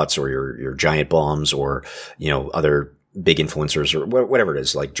GameSpots or your Giant Bombs or, other big influencers or whatever it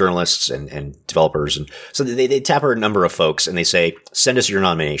is, like journalists and developers. And so they tap a number of folks and they say, send us your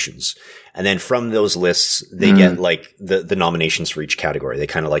nominations. And then from those lists, they get like the nominations for each category. They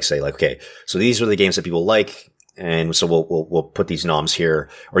kind of like say like, okay, so these are the games that people like. And so we'll put these noms here,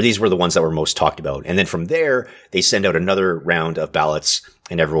 or these were the ones that were most talked about. And then from there, they send out another round of ballots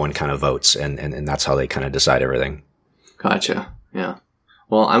and everyone kind of votes. And that's how they kind of decide everything. Gotcha. Yeah.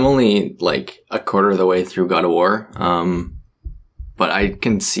 Well, I'm only like a quarter of the way through God of War. But I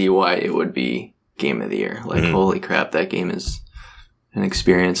can see why it would be Game of the Year. Like, holy crap, that game is an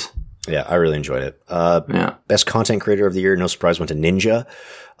experience. Yeah, I really enjoyed it. Best content creator of the year, no surprise, went to Ninja.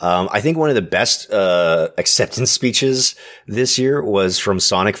 I think one of the best acceptance speeches this year was from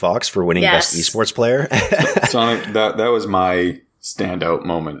Sonic Fox for winning Best Esports Player. Sonic, that was my standout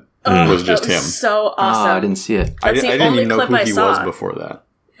moment. Was just him. So awesome. I didn't see it. I didn't even know who he was before that.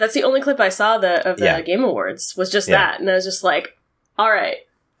 That's the only clip I saw of the Game Awards was just that, and I was just like, all right,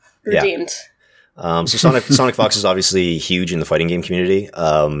 redeemed. So Sonic Fox is obviously huge in the fighting game community,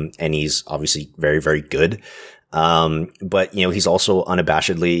 and he's obviously very, very good. But he's also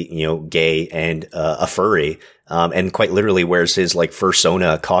unabashedly, gay and a furry, and quite literally wears his like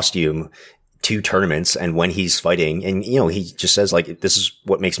fursona costume to tournaments and when he's fighting, and he just says like, this is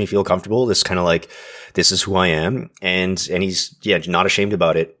what makes me feel comfortable, this kind of like, this is who I am, and he's not ashamed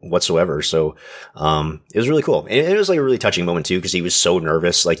about it whatsoever. So it was really cool, and it was like a really touching moment too, because he was so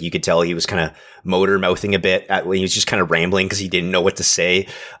nervous. Like you could tell he was kind of motor mouthing a bit when he was just kind of rambling because he didn't know what to say.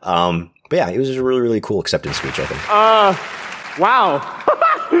 But yeah, it was a really, really cool acceptance speech, I think. Wow.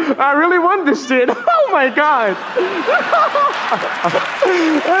 I really won this shit. Oh my god.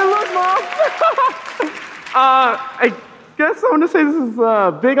 Hey, look, Mom. I guess I want to say this is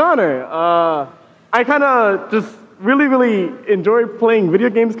a big honor. I kind of just really, really enjoy playing video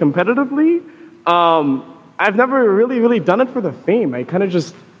games competitively. I've never really done it for the fame. I kind of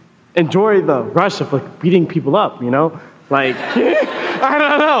just enjoy the rush of like beating people up, Like, I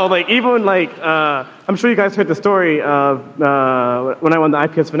don't know. Like, even like, I'm sure you guys heard the story of when I won the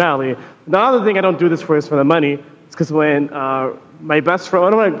IPS finale. The other thing I don't do this for is for the money. It's because when my best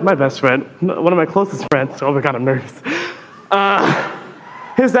friend, one of my closest friends, oh my god, I'm nervous.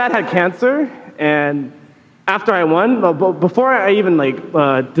 His dad had cancer, and after I won, before I even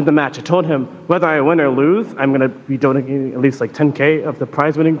did the match, I told him whether I win or lose, I'm gonna be donating at least like 10K of the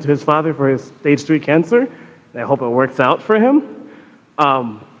prize winning to his father for his stage 3 cancer, and I hope it works out for him.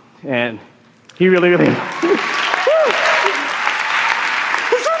 And he really. I'm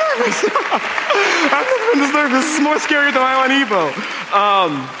so nervous. I've never been this nervous. This is more scary than I on Evo.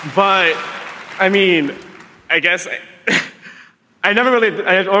 But I mean, I guess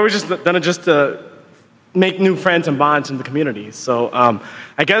I've always just done it just to make new friends and bonds in the community. So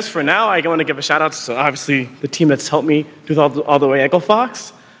I guess for now, I want to give a shout out to obviously the team that's helped me do all the way Echo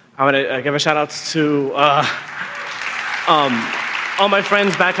Fox. I want to give a shout out to all my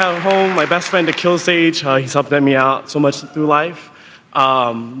friends back at home. My best friend, the Kill Sage, he's helped me out so much through life.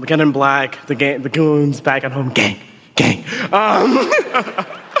 Again in Black, the goons back at home, gang.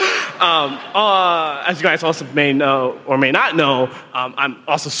 As you guys also may know or may not know, I'm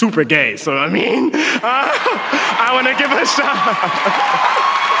also super gay. So I mean, I want to give a shout.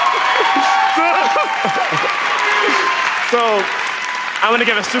 So I want to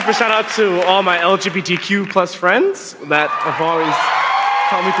give a super shout out to all my LGBTQ plus friends that have always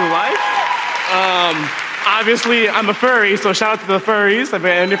helped me through life. Obviously, I'm a furry, so shout out to the furries. I've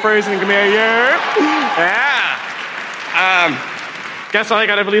been any furries in the year. Yeah. Guess all I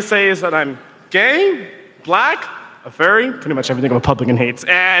gotta really say is that I'm gay, Black, a furry, pretty much everything a Republican hates,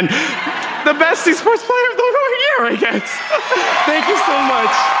 and the best esports player of the year, I guess. Thank you so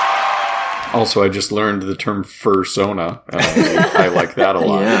much. Also, I just learned the term fursona. I like that a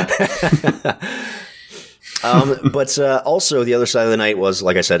lot. Yeah. But also the other side of the night was,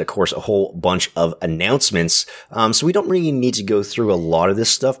 like I said, of course, a whole bunch of announcements. So we don't really need to go through a lot of this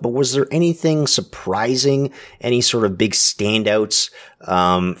stuff, but was there anything surprising, any sort of big standouts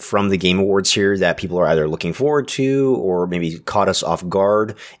from the Game Awards here that people are either looking forward to or maybe caught us off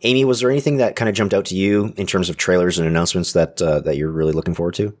guard? Amy, was there anything that kind of jumped out to you in terms of trailers and announcements that you're really looking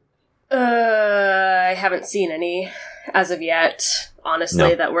forward to? I haven't seen any as of yet,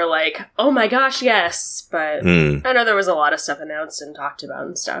 honestly, that were like, oh my gosh, yes. But I know there was a lot of stuff announced and talked about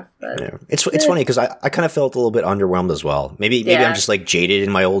and stuff. But yeah. It's funny because I kind of felt a little bit underwhelmed as well. Maybe I'm just like jaded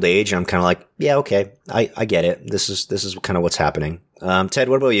in my old age, and I'm kind of like, yeah, okay, I get it. This is kind of what's happening. Ted,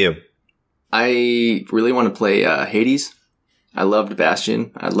 what about you? I really want to play Hades. I loved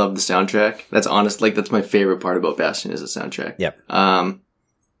Bastion. I loved the soundtrack. That's honest. Like, that's my favorite part about Bastion is the soundtrack. Yep.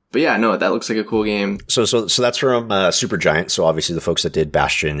 But yeah, no, that looks like a cool game. So that's from Supergiant. So obviously the folks that did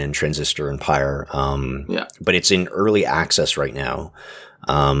Bastion and Transistor and Pyre. Yeah. But it's in early access right now.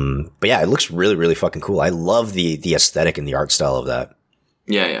 But yeah, it looks really, really fucking cool. I love the aesthetic and the art style of that.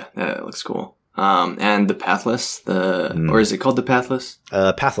 Yeah, that looks cool. And the Pathless, or is it called the Pathless?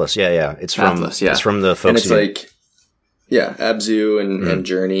 Pathless, yeah. It's Pathless, from, it's from the folks. And it's Abzu and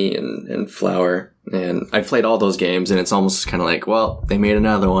Journey and Flower. And I played all those games, and it's almost kind of like, well, they made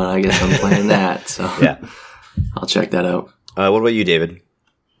another one. I guess I'm playing that. So yeah, I'll check that out. What about you, David?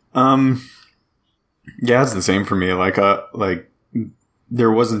 Yeah, it's the same for me. Like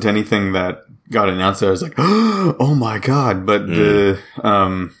there wasn't anything that got announced that I was like, oh my god! But the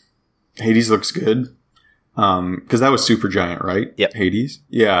Hades looks good because that was Supergiant, right? Yep. Hades,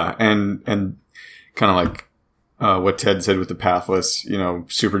 yeah, and kind of like. What Ted said with the Pathless,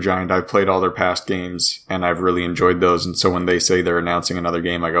 Supergiant, I've played all their past games and I've really enjoyed those. And so when they say they're announcing another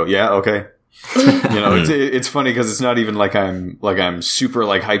game, I go, yeah, okay. It's funny because it's not even like I'm super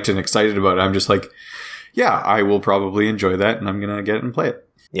like hyped and excited about it. I'm just like, yeah, I will probably enjoy that and I'm going to get it and play it.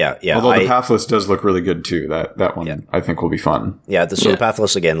 Yeah. Although the Pathless does look really good too. That one I think will be fun. Yeah. The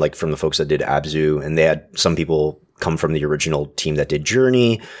Pathless, again, like from the folks that did Abzu, and they had some people come from the original team that did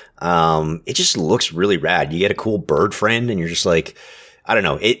Journey. It just looks really rad. You get a cool bird friend and you're just like, I don't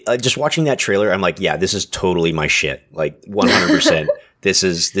know. Just watching that trailer, I'm like, yeah, this is totally my shit. Like 100%. This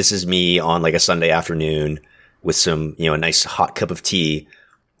is me on like a Sunday afternoon with some, a nice hot cup of tea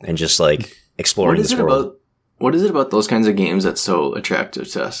and just like exploring this world. What is it about those kinds of games that's so attractive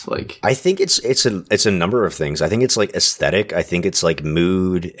to us? Like, I think it's a number of things. I think it's like aesthetic. I think it's like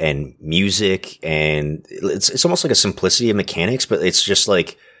mood and music, and it's almost like a simplicity of mechanics, but it's just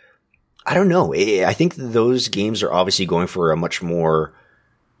like, I don't know. I think those games are obviously going for a much more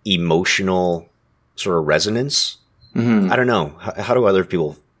emotional sort of resonance. Mm-hmm. I don't know. How do other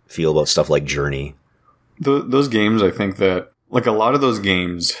people feel about stuff like Journey? Those games, I think that like a lot of those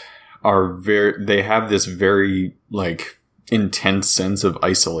games they have this very like intense sense of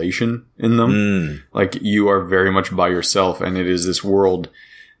isolation in them. Like you are very much by yourself, and it is this world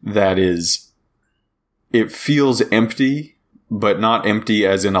that it feels empty, but not empty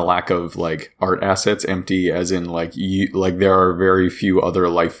as in a lack of like art assets, empty as in like there are very few other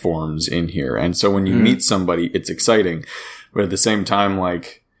life forms in here. And so when you meet somebody, it's exciting. But at the same time,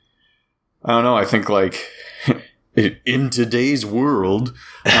 like, I don't know, I think like in today's world,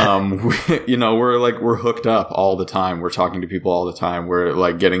 we're hooked up all the time. We're talking to people all the time. We're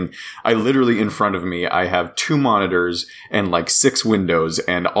like I literally in front of me, I have 2 monitors and like 6 windows,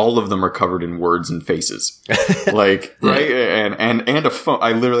 and all of them are covered in words and faces. Like, right. And a phone.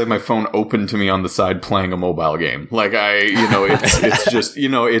 I literally have my phone open to me on the side playing a mobile game. Like it's just,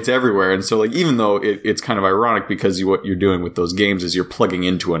 it's everywhere. And so like, even though it's kind of ironic because what you're doing with those games is you're plugging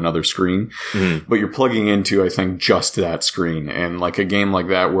into another screen, but you're plugging into, I think, just that screen. And like a game like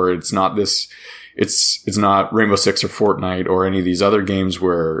that where it's not it's not Rainbow Six or Fortnite or any of these other games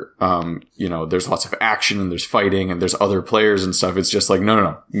where there's lots of action and there's fighting and there's other players and stuff. It's just like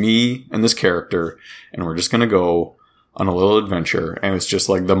no, me and this character, and we're just gonna go on a little adventure. And it's just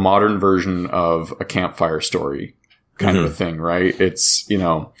like the modern version of a campfire story kind of a thing, right? It's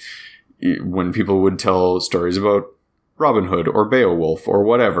when people would tell stories about Robin Hood or Beowulf or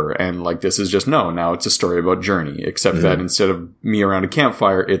whatever. And like, this is just, now it's a story about Journey, except that instead of me around a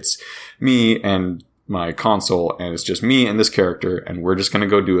campfire, it's me and my console, and it's just me and this character, and we're just going to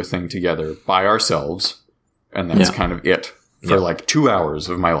go do a thing together by ourselves. And that's kind of it for like 2 hours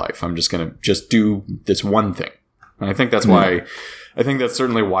of my life. I'm just going to do this one thing. And I think that's why, I think that's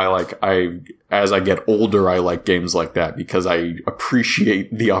certainly why, like, as I get older, I like games like that, because I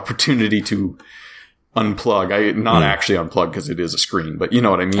appreciate the opportunity to unplug. Not actually unplug because it is a screen, but you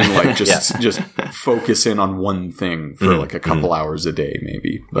know what I mean? Like just focus in on one thing for like a couple hours a day,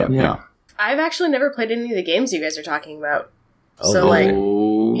 maybe. But yeah. I've actually never played any of the games you guys are talking about. Oh, so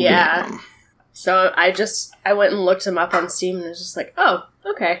So I went and looked them up on Steam and was just like, oh,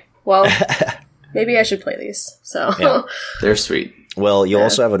 okay. Well, maybe I should play these. So they're sweet. Well, you'll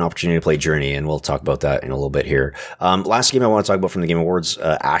also have an opportunity to play Journey, and we'll talk about that in a little bit here. Last game I want to talk about from the Game Awards,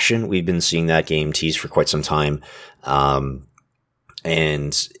 Ashen. We've been seeing that game teased for quite some time.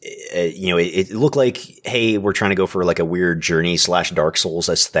 It looked like, hey, we're trying to go for like a weird Journey / Dark Souls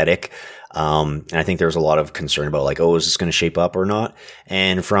aesthetic. And I think there's a lot of concern about like, is this going to shape up or not?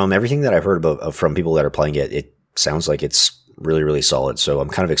 And from everything that I've heard from people that are playing it, it sounds like it's really, really solid. So I'm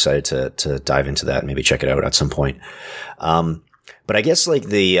kind of excited to dive into that and maybe check it out at some point. But I guess like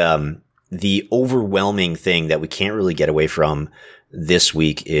the overwhelming thing that we can't really get away from this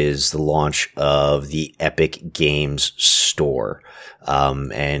week is the launch of the Epic Games Store.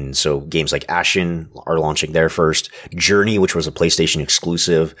 And so games like Ashen are launching there first. Journey, which was a PlayStation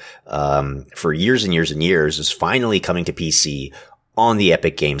exclusive, for years and years and years, is finally coming to PC on the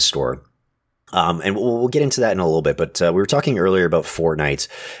Epic Games Store. And we'll get into that in a little bit, but we were talking earlier about Fortnite,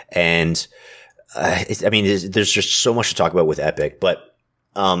 and there's just so much to talk about with Epic, but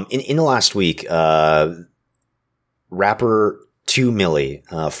in the last week, rapper 2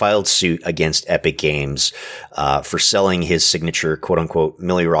 Milli filed suit against Epic Games for selling his signature quote-unquote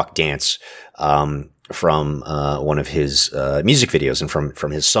Milli Rock dance from one of his music videos and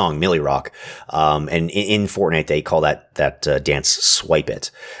from his song Milli Rock. And in Fortnite, they call that dance Swipe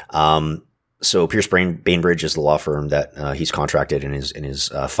It. So Pierce Bainbridge is the law firm that he's contracted and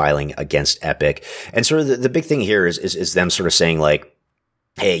is filing against Epic. And sort of the big thing here is them sort of saying like,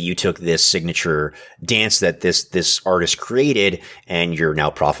 hey, you took this signature dance that this artist created and you're now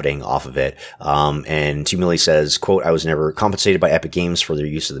profiting off of it. And 2 Milli says, quote, I was never compensated by Epic Games for their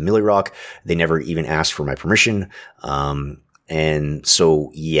use of the Milli Rock. They never even asked for my permission. And so,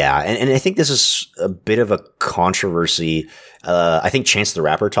 yeah, and I think this is a bit of a controversy. I think Chance the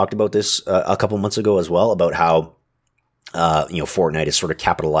Rapper talked about this a couple months ago as well, about how, Fortnite is sort of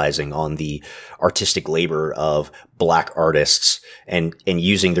capitalizing on the artistic labor of black artists and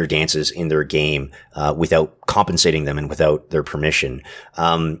using their dances in their game, without compensating them and without their permission.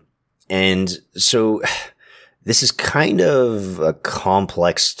 And so this is kind of a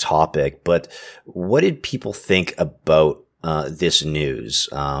complex topic, but what did people think about this news,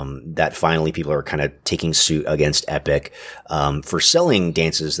 that finally people are kind of taking suit against Epic, for selling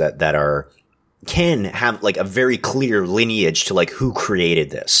dances that can have like a very clear lineage to like who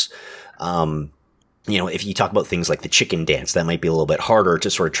created this. If you talk about things like the chicken dance, that might be a little bit harder to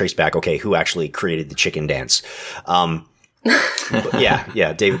sort of trace back, okay, who actually created the chicken dance.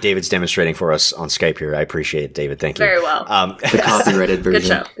 David's demonstrating for us on Skype here. I appreciate it, David. Thank you. Very well. The copyrighted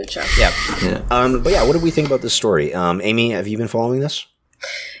version. Good show. Yeah. But yeah, what do we think about this story? Amy, have you been following this?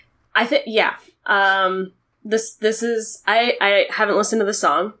 I think, yeah. This is, I haven't listened to the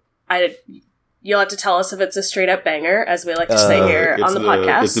song. You'll have to tell us if it's a straight up banger, as we like to say here on the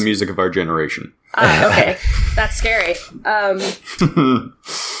podcast. It's the music of our generation. Okay, that's scary.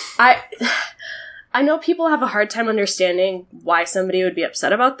 I know people have a hard time understanding why somebody would be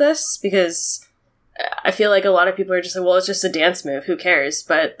upset about this, because I feel like a lot of people are just like, well, it's just a dance move, who cares?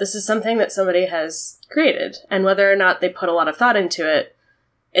 But this is something that somebody has created, and whether or not they put a lot of thought into it,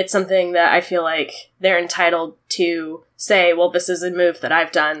 it's something that I feel like they're entitled to say, well, this is a move that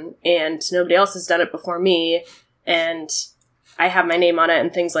I've done, and nobody else has done it before me, and I have my name on it,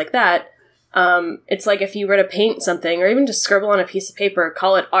 and things like that. It's like if you were to paint something, or even just scribble on a piece of paper,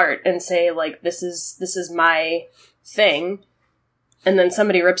 call it art, and say, like, this is my thing, and then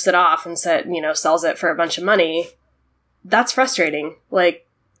somebody rips it off and sells it for a bunch of money. That's frustrating. Like,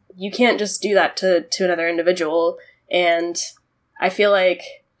 you can't just do that to another individual, and I feel like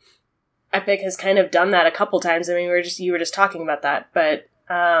Epic has kind of done that a couple times. I mean, you were just talking about that, but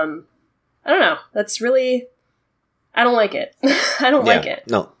I don't know. That's really, I don't like it. I don't like it.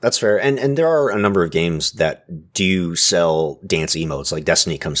 No, that's fair. And there are a number of games that do sell dance emotes. Like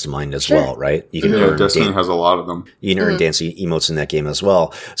Destiny comes to mind as well, right? You can earn Destiny has a lot of them. You can earn dance emotes in that game as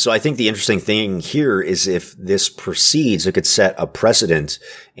well. So I think the interesting thing here is if this proceeds, it could set a precedent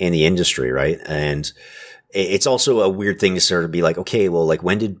in the industry, right? And it's also a weird thing to sort of be like, okay, well, like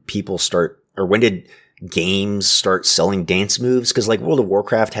when did people start, or when did games start selling dance moves? Because like World of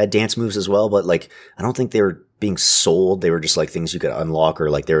Warcraft had dance moves as well, but like I don't think they were being sold. They were just like things you could unlock, or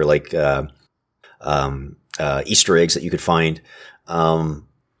like they were like Easter eggs that you could find. Well,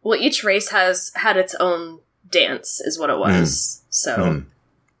 each race had its own dance, is what it was. So.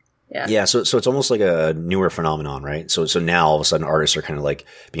 Yeah. So it's almost like a newer phenomenon, right? So now all of a sudden artists are kind of like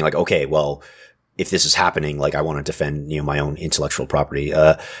being like, okay, well, if this is happening, like I want to defend, my own intellectual property.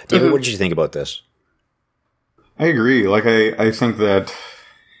 David, what did you think about this? I agree. Like I think that,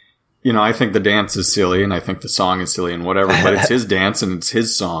 I think the dance is silly, and I think the song is silly and whatever, but it's his dance and it's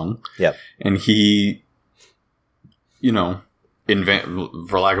his song. Yep. And he,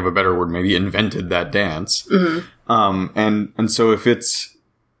 for lack of a better word, maybe invented that dance. And so if it's,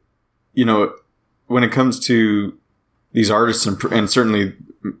 when it comes to these artists and certainly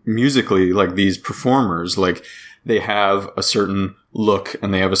musically, like these performers, like they have a certain look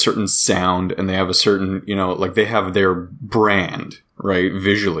and they have a certain sound and they have a certain, like they have their brand, right,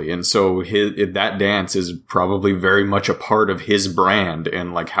 visually. And so that dance is probably very much a part of his brand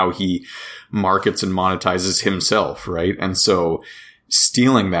and like how he markets and monetizes himself, right? And so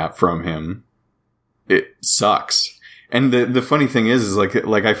stealing that from him, it sucks. And the funny thing is like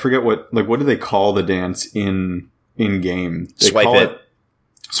I forget what do they call the dance in game? They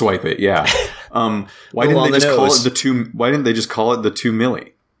Swipe it, yeah. Why didn't they just call it the 2? Why didn't they just call it the 2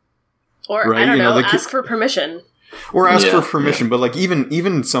 milli? Or right? I don't know. Ask for permission. Or ask for permission, but like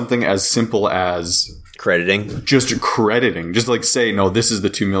even something as simple as crediting, just like say, no, this is the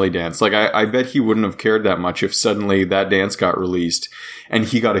 2 milli dance. Like I bet he wouldn't have cared that much if suddenly that dance got released and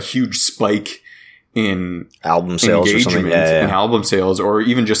he got a huge spike in album sales or something, in album sales, or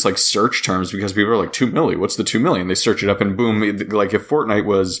even just like search terms, because people are like 2 milli, what's the 2 milli? And they search it up and boom, like if Fortnite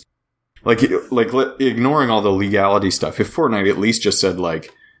was like ignoring all the legality stuff, if Fortnite at least just said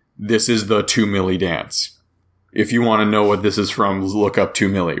like, this is the 2 milli dance. If you want to know what this is from, look up 2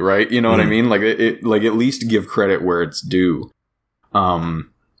 milli, right? You know what I mean? Like it like at least give credit where it's due.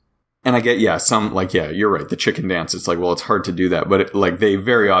 And I get, you're right. The chicken dance, it's like, well, it's hard to do that. But they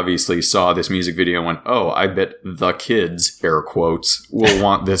very obviously saw this music video and went, oh, I bet the kids, air quotes, will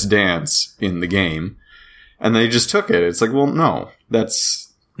want this dance in the game. And they just took it. It's like, well, no,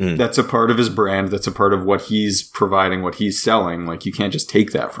 that's a part of his brand. That's a part of what he's providing, what he's selling. Like, you can't just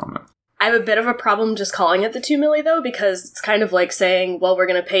take that from him. I have a bit of a problem just calling it the 2 milli, though, because it's kind of like saying, well, we're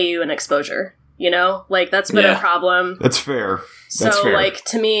going to pay you an exposure. Like, that's been a problem. That's fair. Like,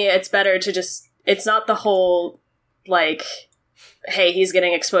 to me, it's better to just, it's not the whole, like, hey, he's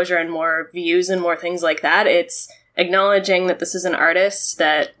getting exposure and more views and more things like that. It's acknowledging that this is an artist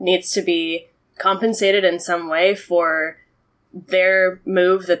that needs to be compensated in some way for their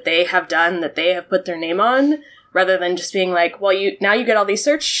move that they have done, that they have put their name on, rather than just being like, well, you get all these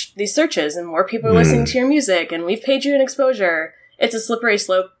searches and more people are listening to your music and we've paid you an exposure. It's a slippery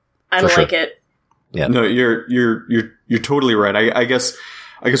slope. I don't like it. Yeah. No, you're totally right. I guess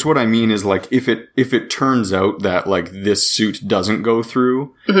what I mean is like if it turns out that like this suit doesn't go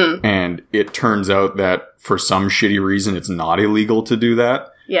through and it turns out that for some shitty reason it's not illegal to do that.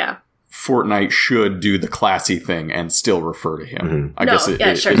 Yeah. Fortnite should do the classy thing and still refer to him. I guess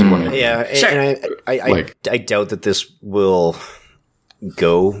it sure. is what I mean. Yeah. Sure. And I doubt that this will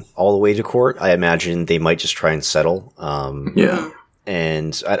go all the way to court. I imagine they might just try and settle. Yeah.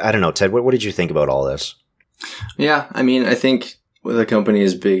 And I don't know, Ted, what did you think about all this? Yeah, I mean, I think with a company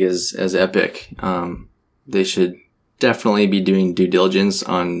as big as Epic, they should definitely be doing due diligence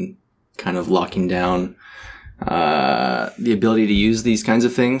on kind of locking down the ability to use these kinds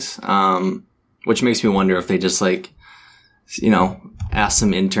of things, which makes me wonder if they just like, asked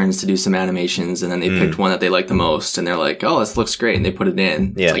some interns to do some animations and then they picked one that they liked the most and they're like, oh, this looks great. And they put it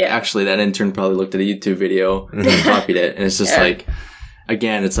in. Yeah. It's like, actually, that intern probably looked at a YouTube video and copied it. And it's just like,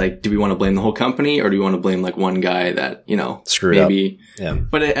 again, it's like, do we want to blame the whole company or do we want to blame like one guy that, screwed maybe, up? Yeah.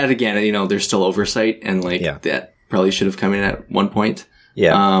 But again, there's still oversight and like that probably should have come in at one point.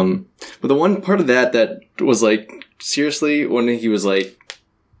 Yeah. But the one part of that was like, seriously, when he was like,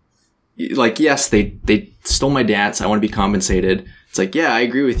 yes, they stole my dance. I want to be compensated. It's like, yeah, I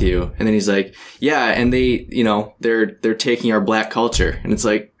agree with you. And then he's like, yeah, and they, they're taking our black culture. And it's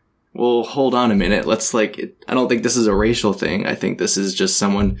like, well, hold on a minute. Let's I don't think this is a racial thing. I think this is just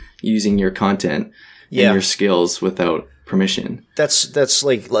someone using your content and your skills without permission. That's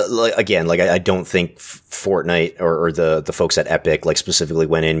like again, like I don't think Fortnite or the folks at Epic like specifically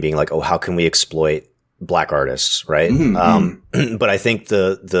went in being like, oh, how can we exploit black artists, right? Mm-hmm. But I think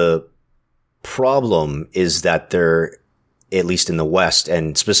the problem is that they're, at least in the West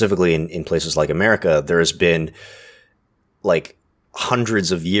and specifically in places like America, there has been like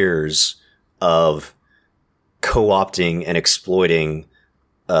hundreds of years of co-opting and exploiting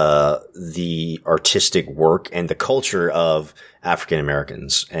the artistic work and the culture of African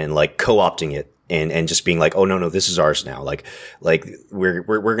Americans and like co-opting it and just being like, oh no, this is ours now. Like we're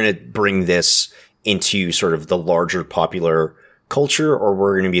going to bring this into sort of the larger popular culture, or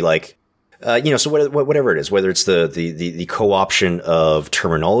we're going to be like, so whatever it is, whether it's the co-option of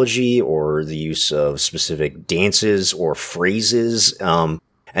terminology or the use of specific dances or phrases,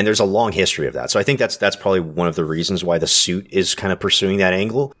 and there's a long history of that. So I think that's probably one of the reasons why the suit is kind of pursuing that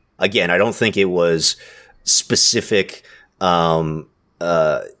angle. Again, I don't think it was specific, intent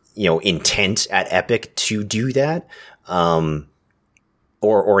at Epic to do that,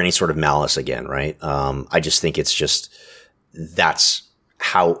 or any sort of malice again, right? I just think it's just that's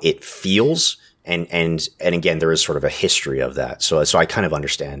how it feels. And again, there is sort of a history of that. So I kind of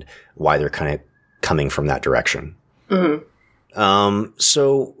understand why they're kind of coming from that direction. Mm-hmm.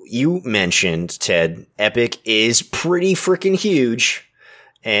 So you mentioned, Ted, Epic is pretty freaking huge.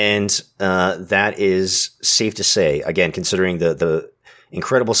 And, that is safe to say, again, considering the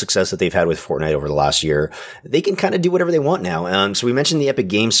incredible success that they've had with Fortnite over the last year, they can kind of do whatever they want now. So we mentioned the Epic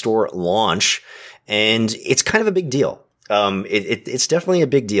Game Store launch, and it's kind of a big deal. It's definitely a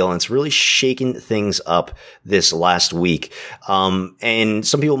big deal, and it's really shaken things up this last week. And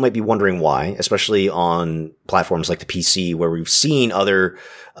some people might be wondering why, especially on platforms like the PC, where we've seen other,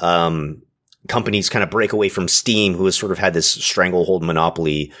 companies kind of break away from Steam, who has sort of had this stranglehold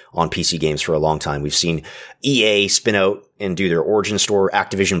monopoly on PC games for a long time. We've seen EA spin out and do their Origin store.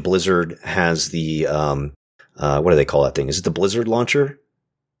 Activision Blizzard has the, what do they call that thing? Is it the Blizzard launcher?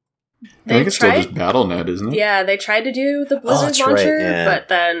 I think it's still just Battle.net, isn't it? Yeah, they tried to do the Blizzard launcher, but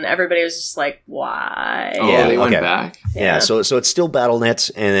then everybody was just like, why? Oh, yeah, they went back. Yeah, so it's still Battle.net,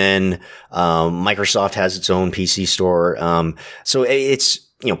 and then Microsoft has its own PC store. So it's,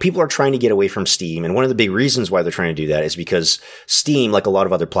 people are trying to get away from Steam, and one of the big reasons why they're trying to do that is because Steam, like a lot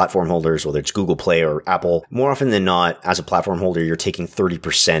of other platform holders, whether it's Google Play or Apple, more often than not, as a platform holder, you're taking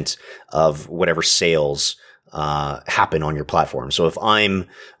 30% of whatever sales happen on your platform. So if I'm,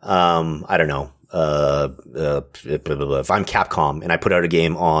 I don't know, if I'm Capcom and I put out a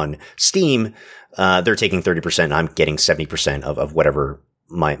game on Steam, they're taking 30% and I'm getting 70% of whatever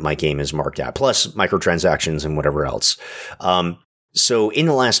my game is marked at, plus microtransactions and whatever else. So in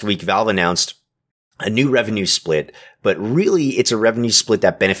the last week, Valve announced a new revenue split, but really it's a revenue split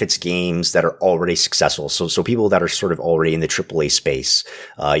that benefits games that are already successful. So people that are sort of already in the AAA space,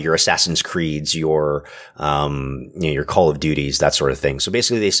 your Assassin's Creeds, your Call of Duties, that sort of thing. So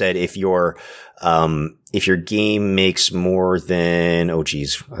basically they said if your game makes more than,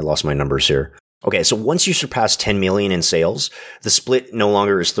 I lost my numbers here. Okay. So once you surpass 10 million in sales, the split no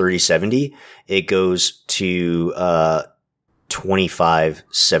longer is 30-70. It goes to,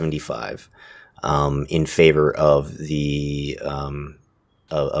 25-75. In favor of the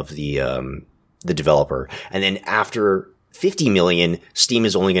developer. And then after 50 million, Steam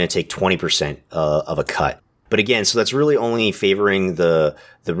is only going to take 20% of a cut. But again, so that's really only favoring the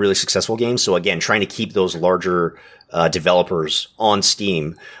really successful games. So again, trying to keep those larger developers on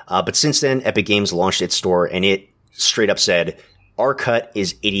Steam. But since then, Epic Games launched its store, and it straight up said, our cut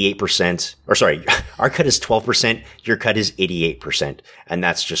is 88%, or sorry, our cut is 12%, your cut is 88%. And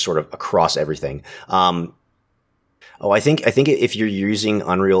that's just sort of across everything. I think if you're using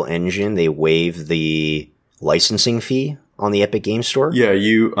Unreal Engine, they waive the licensing fee on the Epic Games Store? Yeah,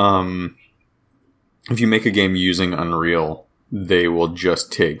 you if you make a game using Unreal, they will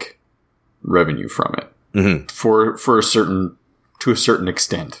just take revenue from it for a certain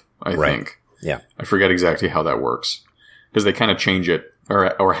extent. I think. Yeah, I forget exactly how that works because they kind of change it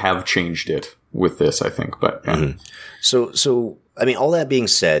or have changed it with this. I think, but yeah. So I mean, all that being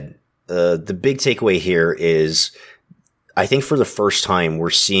said, the big takeaway here is, I think for the first time, we're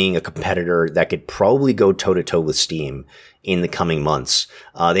seeing a competitor that could probably go toe to toe with Steam in the coming months.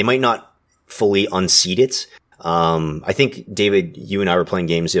 They might not fully unseat it. I think, David, you and I were playing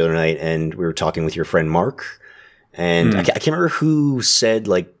games the other night, and we were talking with your friend Mark, and I can't remember who said,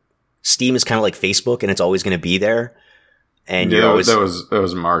 like, Steam is kind of like Facebook and it's always going to be there. And yeah, that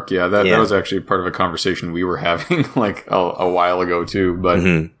was Mark. Yeah, that was actually part of a conversation we were having like a while ago too.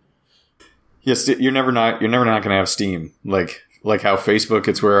 But yes, you're never not going to have Steam like how Facebook.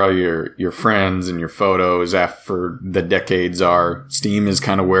 It's where all your friends and your photos for the decades are. Steam is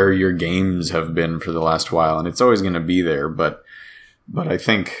kind of where your games have been for the last while, and it's always going to be there. But I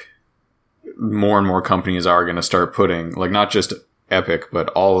think more and more companies are going to start putting, like, not just Epic, but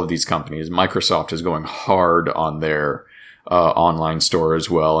all of these companies. Microsoft is going hard on their online store as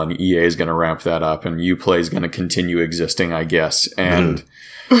well, and EA is going to ramp that up, and Uplay is going to continue existing, I guess. And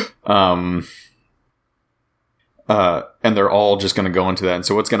and they're all just going to go into that. And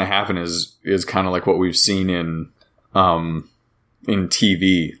so what's going to happen is kind of like what we've seen in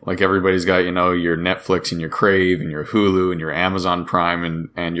TV. Like, everybody's got, your Netflix and your Crave and your Hulu and your Amazon Prime,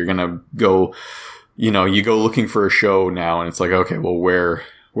 and you're going to go, you go looking for a show now, and it's like, okay, well, where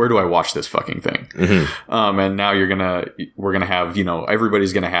do I watch this fucking thing? And now we're going to have,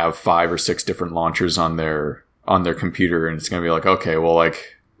 everybody's going to have 5 or 6 different launchers on their computer. And it's going to be like, okay, well,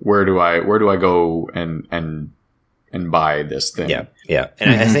 like, where do I go and buy this thing? Yeah. And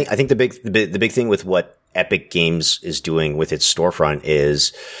I think the big thing with what Epic Games is doing with its storefront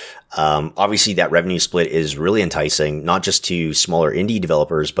is, obviously that revenue split is really enticing, not just to smaller indie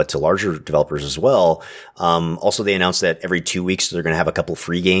developers, but to larger developers as well. Also, they announced that every 2 weeks they're going to have a couple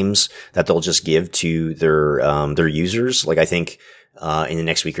free games that they'll just give to their users. Like, I think, in the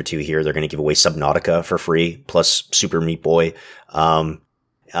next week or two here, they're going to give away Subnautica for free, plus Super Meat Boy.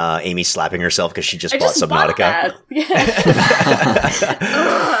 Amy's slapping herself because she just bought Subnautica.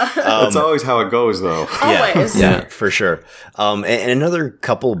 That's always how it goes, though. Always. Yeah, for sure. And another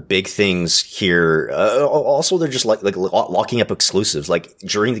couple big things here. Also, they're just like locking up exclusives. Like,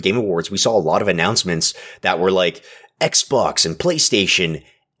 during the Game Awards, we saw a lot of announcements that were like Xbox and PlayStation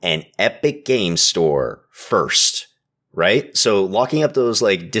and Epic Games Store first. Right? So locking up those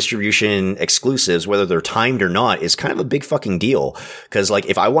like distribution exclusives, whether they're timed or not, is kind of a big fucking deal. Cause like,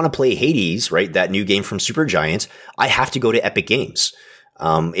 if I want to play Hades, right, that new game from Supergiant, I have to go to Epic Games.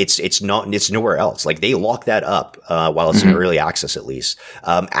 It's nowhere else. Like, they lock that up, while it's in early access, at least.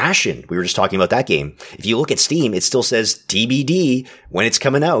 Ashen, we were just talking about that game. If you look at Steam, it still says TBD when it's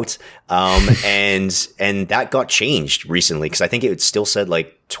coming out. And that got changed recently, because I think it still said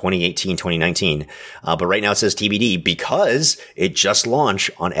like 2018, 2019. But right now it says TBD because it just launched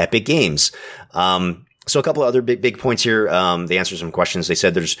on Epic Games. So a couple of other big points here. They answered some questions. They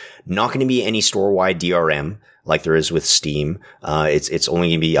said there's not going to be any store-wide DRM like there is with Steam. It's only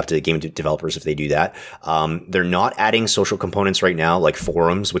going to be up to the game developers if they do that. They're not adding social components right now, like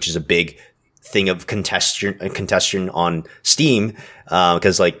forums, which is a big thing of contention on Steam.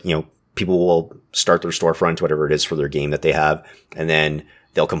 Because people will start their storefront, whatever it is for their game that they have, and then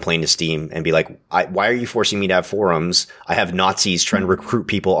they'll complain to Steam and be like, why are you forcing me to have forums? I have Nazis trying to recruit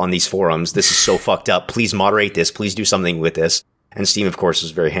people on these forums. This is so fucked up. Please moderate this. Please do something with this. And Steam, of course,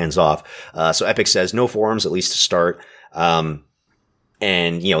 is very hands off. So Epic says no forums, at least to start. And,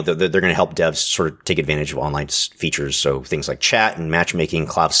 they're going to help devs sort of take advantage of online features. So things like chat and matchmaking,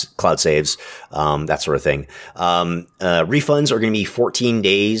 cloud saves, that sort of thing. Refunds are going to be 14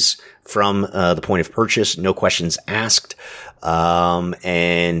 days from the point of purchase. No questions asked.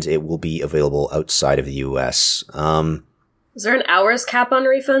 And it will be available outside of the US. Is there an hours cap on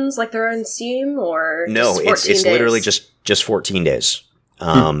refunds like there are on Steam, or no? It's literally just 14 days.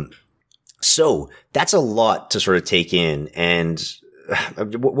 So that's a lot to sort of take in. And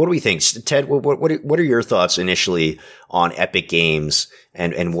what do we think, Ted? What are your thoughts initially on Epic Games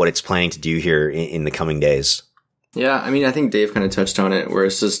and what it's planning to do here in the coming days? Yeah, I mean, I think Dave kind of touched on it, where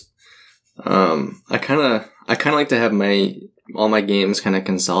it's just I kind of like to have all my games kind of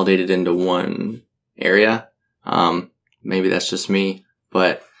consolidated into one area. Maybe that's just me,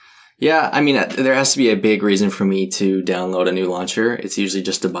 but yeah, I mean, there has to be a big reason for me to download a new launcher. It's usually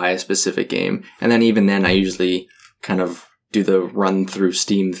just to buy a specific game. And then even then, I usually kind of do the run through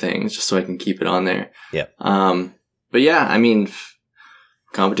Steam thing just so I can keep it on there. Yeah. But yeah, I mean,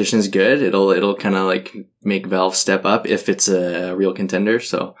 competition is good. It'll kind of like make Valve step up if it's a real contender.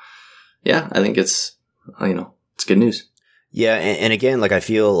 So yeah, I think it's good news. Yeah. And again, like, I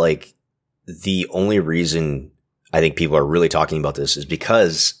feel like the only reason I think people are really talking about this is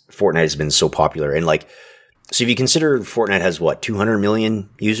because Fortnite has been so popular. And like, so if you consider Fortnite has 200 million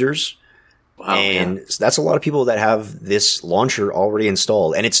users. Wow. And that's a lot of people that have this launcher already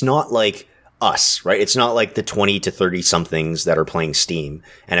installed. And it's not like us, right? It's not like the 20 to 30 somethings that are playing Steam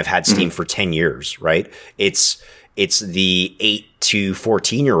and have had Steam for 10 years, right? It's the 8 to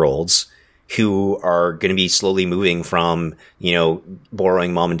 14-year-olds who are going to be slowly moving from,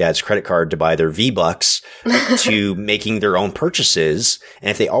 borrowing mom and dad's credit card to buy their V-Bucks to making their own purchases. And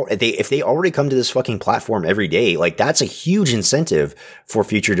if they already come to this fucking platform every day, like, that's a huge incentive for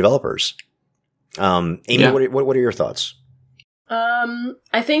future developers. Amy, yeah. What are your thoughts?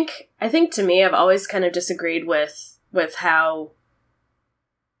 I think to me, I've always kind of disagreed with how,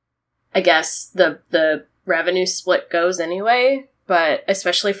 I guess, the revenue split goes anyway, but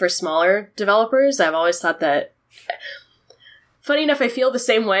especially for smaller developers, I've always thought that, funny enough, I feel the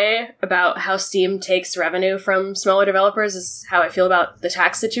same way about how Steam takes revenue from smaller developers as how I feel about the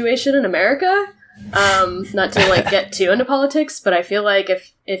tax situation in America. Not to get too into politics, but I feel like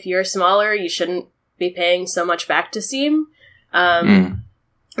if you're smaller, you shouldn't be paying so much back to Steam. And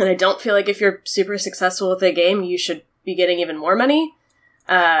I don't feel like if you're super successful with a game, you should be getting even more money.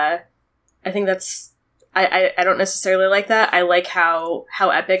 I think that's, I don't necessarily like that. I like how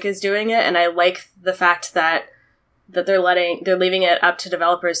Epic is doing it, and I like the fact that they're leaving it up to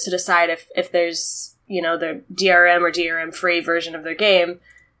developers to decide if there's, their DRM or DRM free version of their game.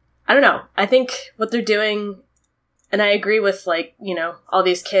 I don't know. I think what they're doing, and I agree with, all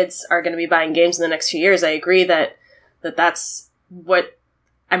these kids are going to be buying games in the next few years. I agree that's what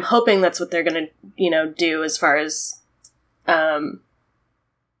I'm hoping that's what they're going to, do as far as,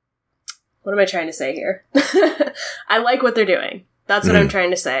 what am I trying to say here? I like what they're doing. That's what I'm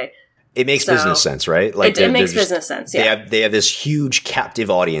trying to say. It makes business sense, right? Like, it makes business sense. Yeah. They have this huge captive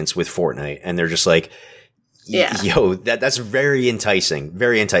audience with Fortnite, and they're just like, yo, that's very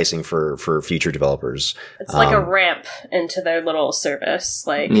enticing for future developers. It's like a ramp into their little service.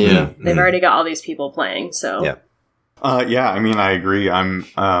 Like, they've already got all these people playing. So yeah. I mean, I agree. I'm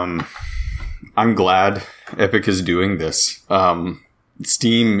glad Epic is doing this.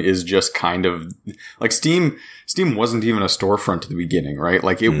 Steam is just kind of like Steam wasn't even a storefront at the beginning, right?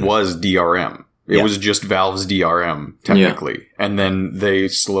 Like, it was DRM. It was just Valve's DRM, technically. Yeah. And then they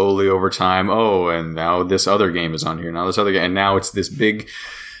slowly over time, and now this other game is on here. Now this other game. And now it's this big,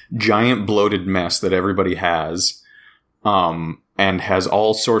 giant bloated mess that everybody has. And has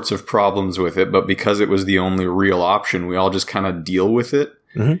all sorts of problems with it. But because it was the only real option, we all just kind of deal with it.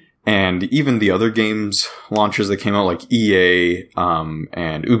 Mm-hmm. And even the other games launches that came out, like EA,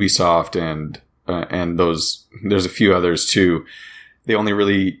 and Ubisoft and those, there's a few others too. They only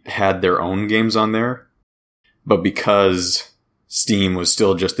really had their own games on there. But because Steam was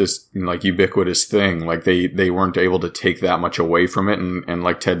still just this ubiquitous thing, like they weren't able to take that much away from it. And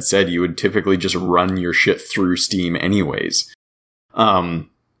like Ted said, you would typically just run your shit through Steam anyways.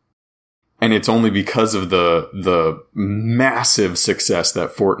 And it's only because of the massive success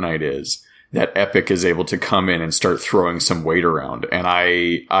that Fortnite is that Epic is able to come in and start throwing some weight around. And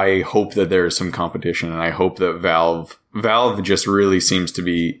I hope that there is some competition, and I hope that Valve just really seems to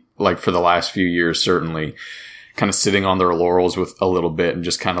be, like, for the last few years, certainly, kind of sitting on their laurels with a little bit and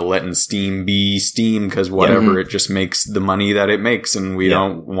just kind of letting Steam be Steam, because whatever, it just makes the money that it makes, and we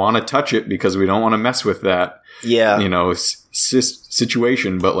don't want to touch it because we don't want to mess with that.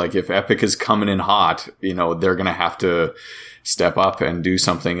 Situation. But like, if Epic is coming in hot, they're going to have to step up and do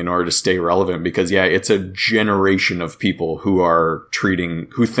something in order to stay relevant, because it's a generation of people who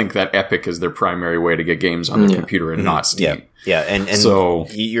think that Epic is their primary way to get games on their computer and not Steam. Yeah. And so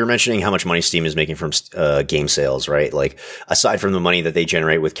you're mentioning how much money Steam is making from game sales, right? Like, aside from the money that they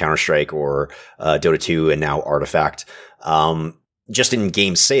generate with Counter-Strike or Dota 2 and now Artifact, just in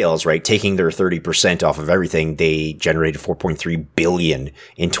game sales, right? Taking their 30% off of everything, they generated $4.3 billion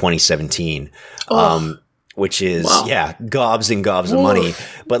in 2017. Which is, gobs and gobs of money.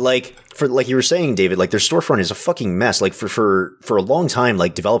 But like you were saying, David, like, their storefront is a fucking mess. Like, for a long time,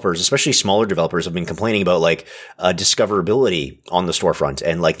 like, developers, especially smaller developers, have been complaining about like discoverability on the storefront,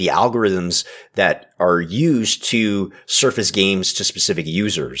 and like the algorithms that are used to surface games to specific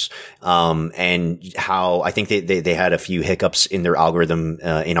users. And how I think they had a few hiccups in their algorithm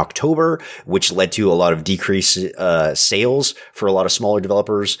in October, which led to a lot of decreased sales for a lot of smaller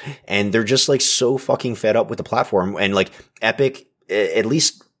developers. And they're just like so fucking fed up with the platform. And like, Epic, at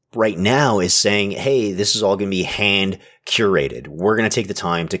least right now is saying, hey, this is all going to be hand curated. We're going to take the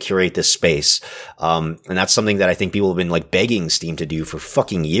time to curate this space. And that's something that I think people have been like begging Steam to do for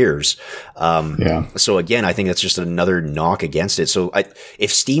fucking years. So again, I think that's just another knock against it. So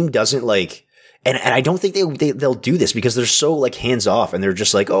if Steam doesn't like, and I don't think they'll do this because they're so like hands off and they're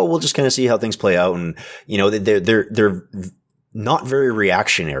just like, oh, we'll just kind of see how things play out. And, you know, they're not very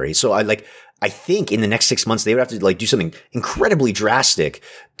reactionary. So I think in the next 6 months, they would have to like do something incredibly drastic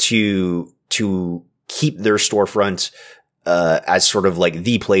to keep their storefront, as sort of like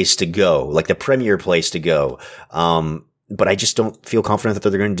the place to go, like the premier place to go. But I just don't feel confident that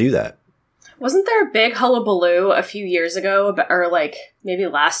they're going to do that. Wasn't there a big hullabaloo a few years ago, or like maybe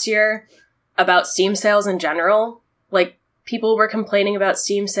last year, about Steam sales in general? Like people were complaining about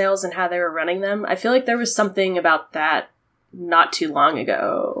Steam sales and how they were running them. I feel like there was something about that not too long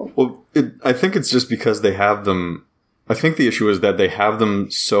ago. Well, I think it's just because they have them. I think the issue is that they have them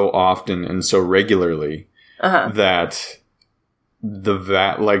so often and so regularly that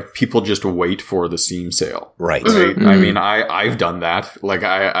like people just wait for the Steam sale. Right. Mm-hmm. I mean, I've done that. Like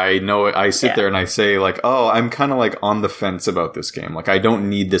I know I sit there and I say like, oh, I'm kind of like on the fence about this game. Like I don't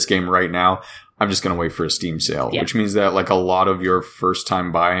need this game right now. I'm just going to wait for a Steam sale, which means that like a lot of your first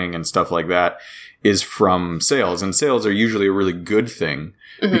time buying and stuff like that is from sales, and sales are usually a really good thing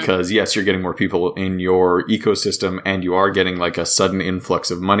because yes, you're getting more people in your ecosystem and you are getting like a sudden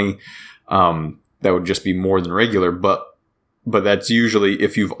influx of money. That would just be more than regular, but that's usually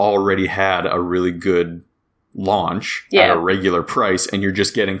if you've already had a really good launch at a regular price and you're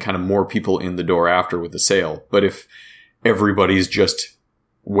just getting kind of more people in the door after with the sale. But if everybody's just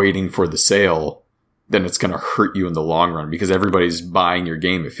waiting for the sale, then it's going to hurt you in the long run because everybody's buying your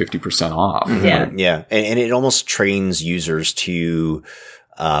game at 50% off. Yeah. Yeah. And it almost trains users to,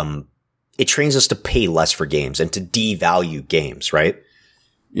 it trains us to pay less for games and to devalue games, right?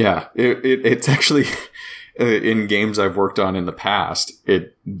 Yeah. It's actually, in games I've worked on in the past,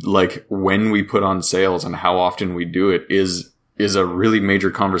 it like when we put on sales and how often we do it is a really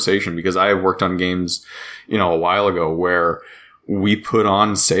major conversation because I have worked on games, you know, a while ago where we put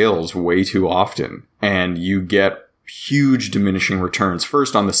on sales way too often and you get huge diminishing returns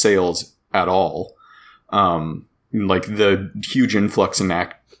first on the sales at all. Like the huge influx in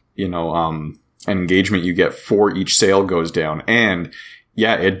engagement you get for each sale goes down. And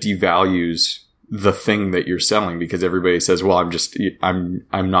yeah, it devalues the thing that you're selling because everybody says, well, I'm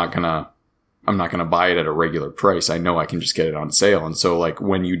not gonna buy it at a regular price. I know I can just get it on sale. And so like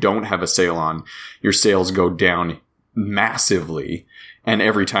when you don't have a sale on, your sales go down massively. And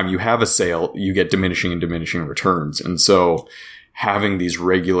every time you have a sale, you get diminishing returns. And so having these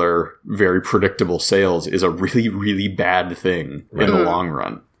regular, very predictable sales is a really, really bad thing in the long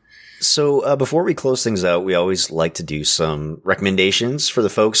run. So before we close things out, we always like to do some recommendations for the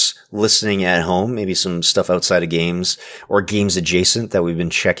folks listening at home, maybe some stuff outside of games or games adjacent that we've been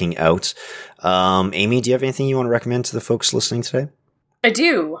checking out. Amy, do you have anything you want to recommend to the folks listening today? I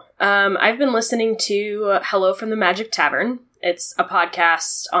do. I've been listening to Hello from the Magic Tavern. It's a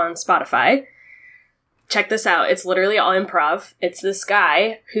podcast on Spotify. Check this out. It's literally all improv. It's this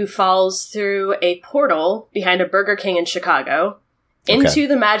guy who falls through a portal behind a Burger King in Chicago into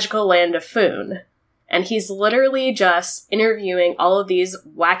the magical land of Foon. And he's literally just interviewing all of these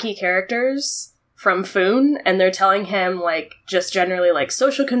wacky characters from Foon, and they're telling him, like, just generally, like,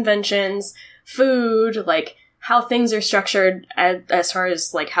 social conventions, food, like, how things are structured as far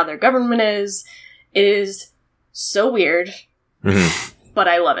as, like, how their government is. It is so weird, but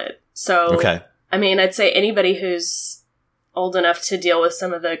I love it. So, I mean, I'd say anybody who's old enough to deal with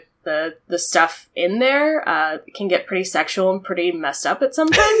some of the stuff in there can get pretty sexual and pretty messed up at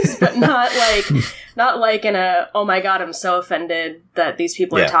sometimes, but not like in a, oh my god, I'm so offended that these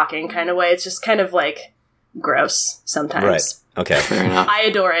people are talking kind of way. It's just kind of like gross sometimes. Right. Okay. Fair enough. I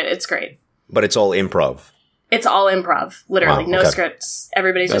adore it. It's great. But it's all improv. It's all improv. Literally. No scripts.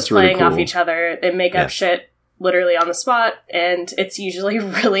 Everybody's just playing off each other. They make up shit literally on the spot, and it's usually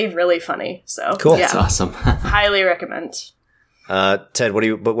really, really funny. So cool. Yeah. That's awesome. Highly recommend. Ted, what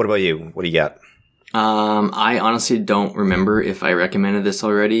about you? What do you got? I honestly don't remember if I recommended this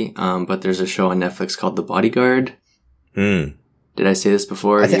already, but there's a show on Netflix called The Bodyguard. Did I say this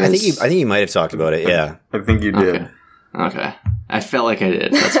before? I think you might have talked about it. Yeah, I think you did. Okay. I felt like I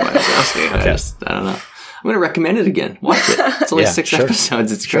did. That's why I was asking. I don't know. I'm going to recommend it again. Watch it. It's only 6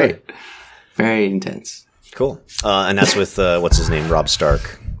 episodes. It's great. Very intense. Cool. And that's with what's his name, Rob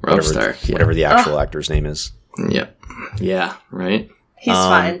Stark. Whatever the actual actor's name is. Yep. Yeah, right? He's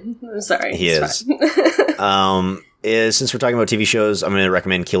fine. I'm sorry. He is. since we're talking about TV shows, I'm going to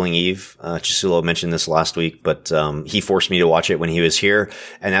recommend Killing Eve. Chisulo mentioned this last week, but he forced me to watch it when he was here,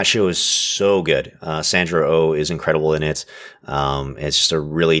 and that show is so good. Sandra Oh is incredible in it. It's just a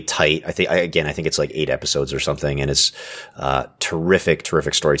really tight. I think it's like 8 episodes or something, and it's terrific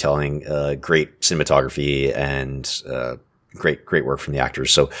storytelling, great cinematography, and great work from the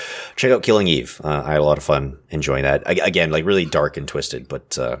actors. So check out Killing Eve. I had a lot of fun enjoying that. Again, like really dark and twisted,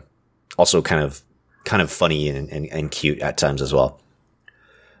 but also kind of funny and cute at times as well.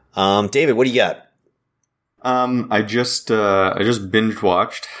 David, what do you got? I just binge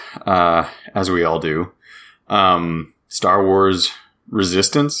watched, as we all do, Star Wars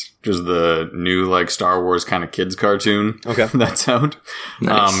Resistance, which is the new like Star Wars kind of kids cartoon. Okay. That's out.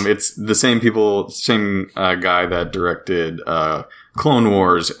 Nice. It's the same guy that directed, Clone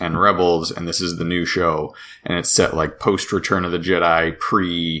Wars and Rebels, and this is the new show, and it's set like post Return of the Jedi,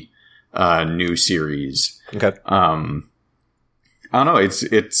 pre new series. Okay. I don't know.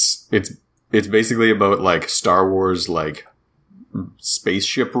 It's basically about like Star Wars, like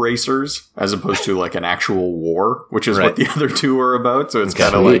spaceship racers, as opposed to like an actual war, which is what the other two are about. So it's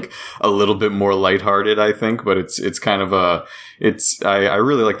kind of like a little bit more lighthearted, I think, but it's kind of I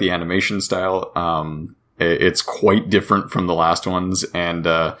really like the animation style. It's quite different from the last ones. And,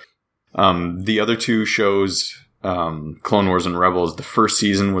 the other two shows, Clone Wars and Rebels, the first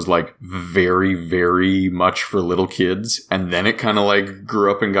season was like very, very much for little kids, and then it kind of like grew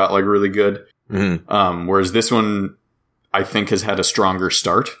up and got like really good. Mm-hmm. Whereas this one, I think, has had a stronger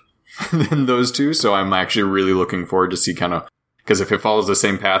start than those two. So I'm actually really looking forward to see kind of, because if it follows the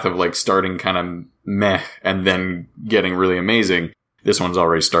same path of like starting kind of meh and then getting really amazing, this one's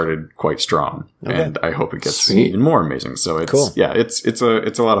already started quite strong, and I hope it gets even more amazing. So it's cool. Yeah, it's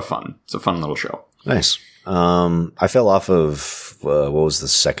a lot of fun. It's a fun little show. Nice. I fell off of what was the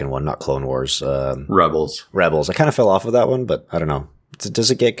second one? Not Clone Wars. Rebels. I kind of fell off of that one, but I don't know.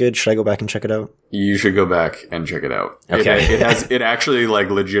 Does it get good? Should I go back and check it out? You should go back and check it out. Okay. It actually like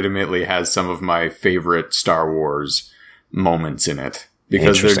legitimately has some of my favorite Star Wars moments in it,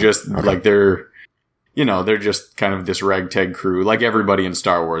 because they're just like they're just kind of this ragtag crew, like everybody in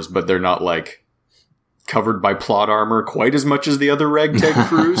Star Wars, but they're not like covered by plot armor quite as much as the other ragtag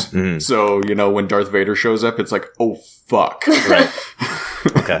crews. Mm-hmm. So, when Darth Vader shows up, it's like, oh fuck. Right.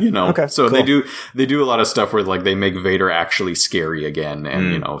 Okay. Okay. So cool. They do a lot of stuff where like they make Vader actually scary again,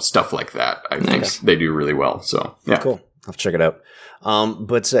 and stuff like that. I think they do really well. So yeah. Cool. I'll have to check it out.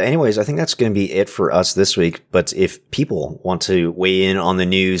 But anyways, I think that's going to be it for us this week. But if people want to weigh in on the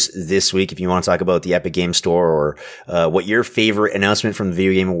news this week, if you want to talk about the Epic Game Store or what your favorite announcement from the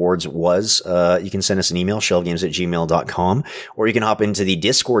Video Game Awards was, you can send us an email, shelvedgames@gmail.com, or you can hop into the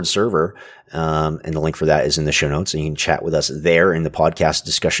Discord server. And the link for that is in the show notes, and you can chat with us there in the podcast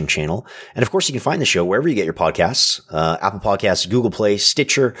discussion channel. And of course, you can find the show wherever you get your podcasts, Apple Podcasts, Google Play,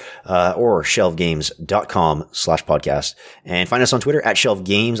 Stitcher, or shelvedgames.com/podcast. And find us on Twitter at Shelved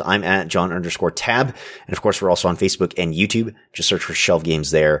Games. I'm at John_Tab. And of course, we're also on Facebook and YouTube. Just search for Shelved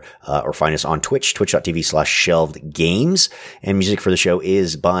Games there, or find us on Twitch, twitch.tv/Shelved Games. And music for the show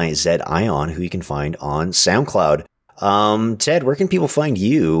is by Zed Ion, who you can find on SoundCloud. Ted, where can people find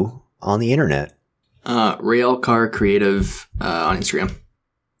you on the internet? Railcar Creative on Instagram.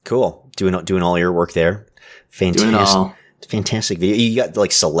 Cool. Doing all your work there. Fantastic. Doing it all. Fantastic video. You got like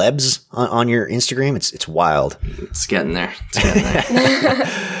celebs on your Instagram. It's wild. It's getting there.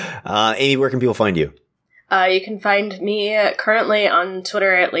 Amy, where can people find you? You can find me currently on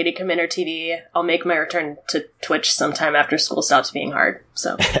Twitter at LadyCommanderTV. I'll make my return to Twitch sometime after school stops being hard.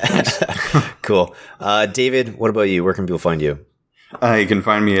 So cool. David, what about you? Where can people find you? You can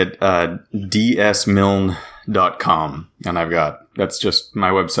find me at dsmilne.com, and that's just my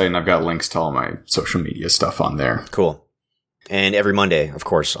website, and I've got links to all my social media stuff on there. Cool. And every Monday, of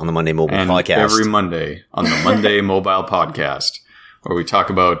course, on the Monday Mobile Podcast. Every Monday on the Monday Mobile Podcast, where we talk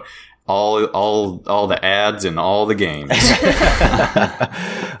about all the ads and all the games.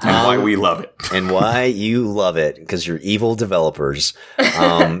 And why we love it. And why you love it, because you're evil developers.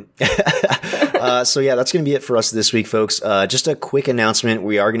 So yeah, that's going to be it for us this week, folks. Just a quick announcement.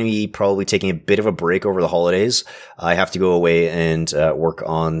 We are going to be probably taking a bit of a break over the holidays. I have to go away and work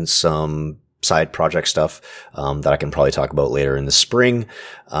on some side project stuff that I can probably talk about later in the spring.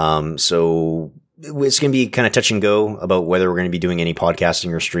 So it's going to be kind of touch and go about whether we're going to be doing any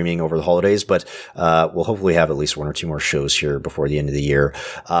podcasting or streaming over the holidays, but we'll hopefully have at least one or two more shows here before the end of the year.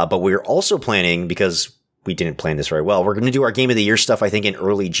 But we're also planning, because we didn't plan this very well. We're going to do our Game of the Year stuff, I think, in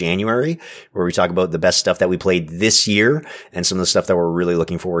early January, where we talk about the best stuff that we played this year and some of the stuff that we're really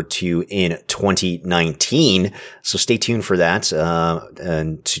looking forward to in 2019. So stay tuned for that.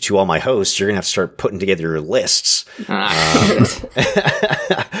 And to all my hosts, you're going to have to start putting together your lists.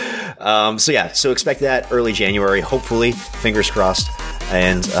 So expect that early January, hopefully, fingers crossed.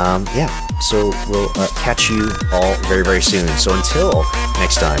 And so we'll catch you all very, very soon. So until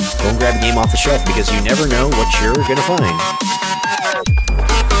next time, go and grab a game off the shelf because you never know what you're going to find.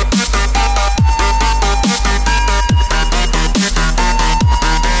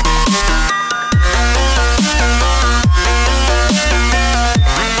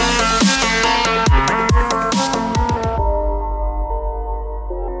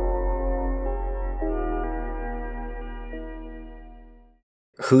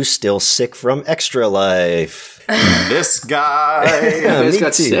 Who's still sick from Extra Life? This guy. You guys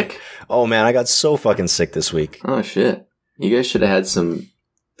got sick? Oh man, I got so fucking sick this week. Oh shit. You guys should have had some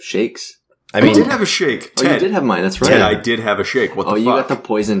shakes. I did have a shake. Ted. Oh, you did have mine. That's right. Ted, I did have a shake. What the fuck? Oh, you got the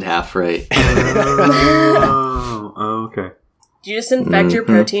poisoned half right. Oh, okay. Do you just infect your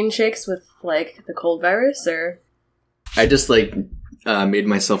protein shakes with, like, the cold virus, or? I just, made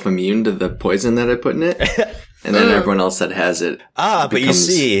myself immune to the poison that I put in it. And then everyone else that has it. But you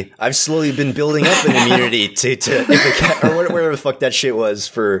see, I've slowly been building up an immunity to Ipecac, or whatever the fuck that shit was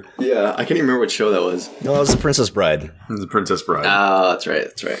for. Yeah, I can't even remember what show that was. No, it was The Princess Bride. It was The Princess Bride. Oh, that's right.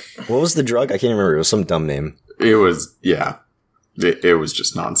 What was the drug? I can't remember. It was some dumb name. It was, yeah. It was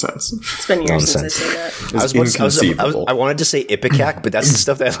just nonsense. It's been years since I've seen that. Inconceivable. I wanted to say Ipecac, but that's the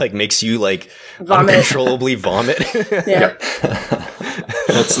stuff that like makes you like vomit. uncontrollably vomit. Yeah.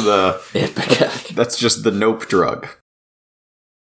 That's the Ipecac. That's just the nope drug.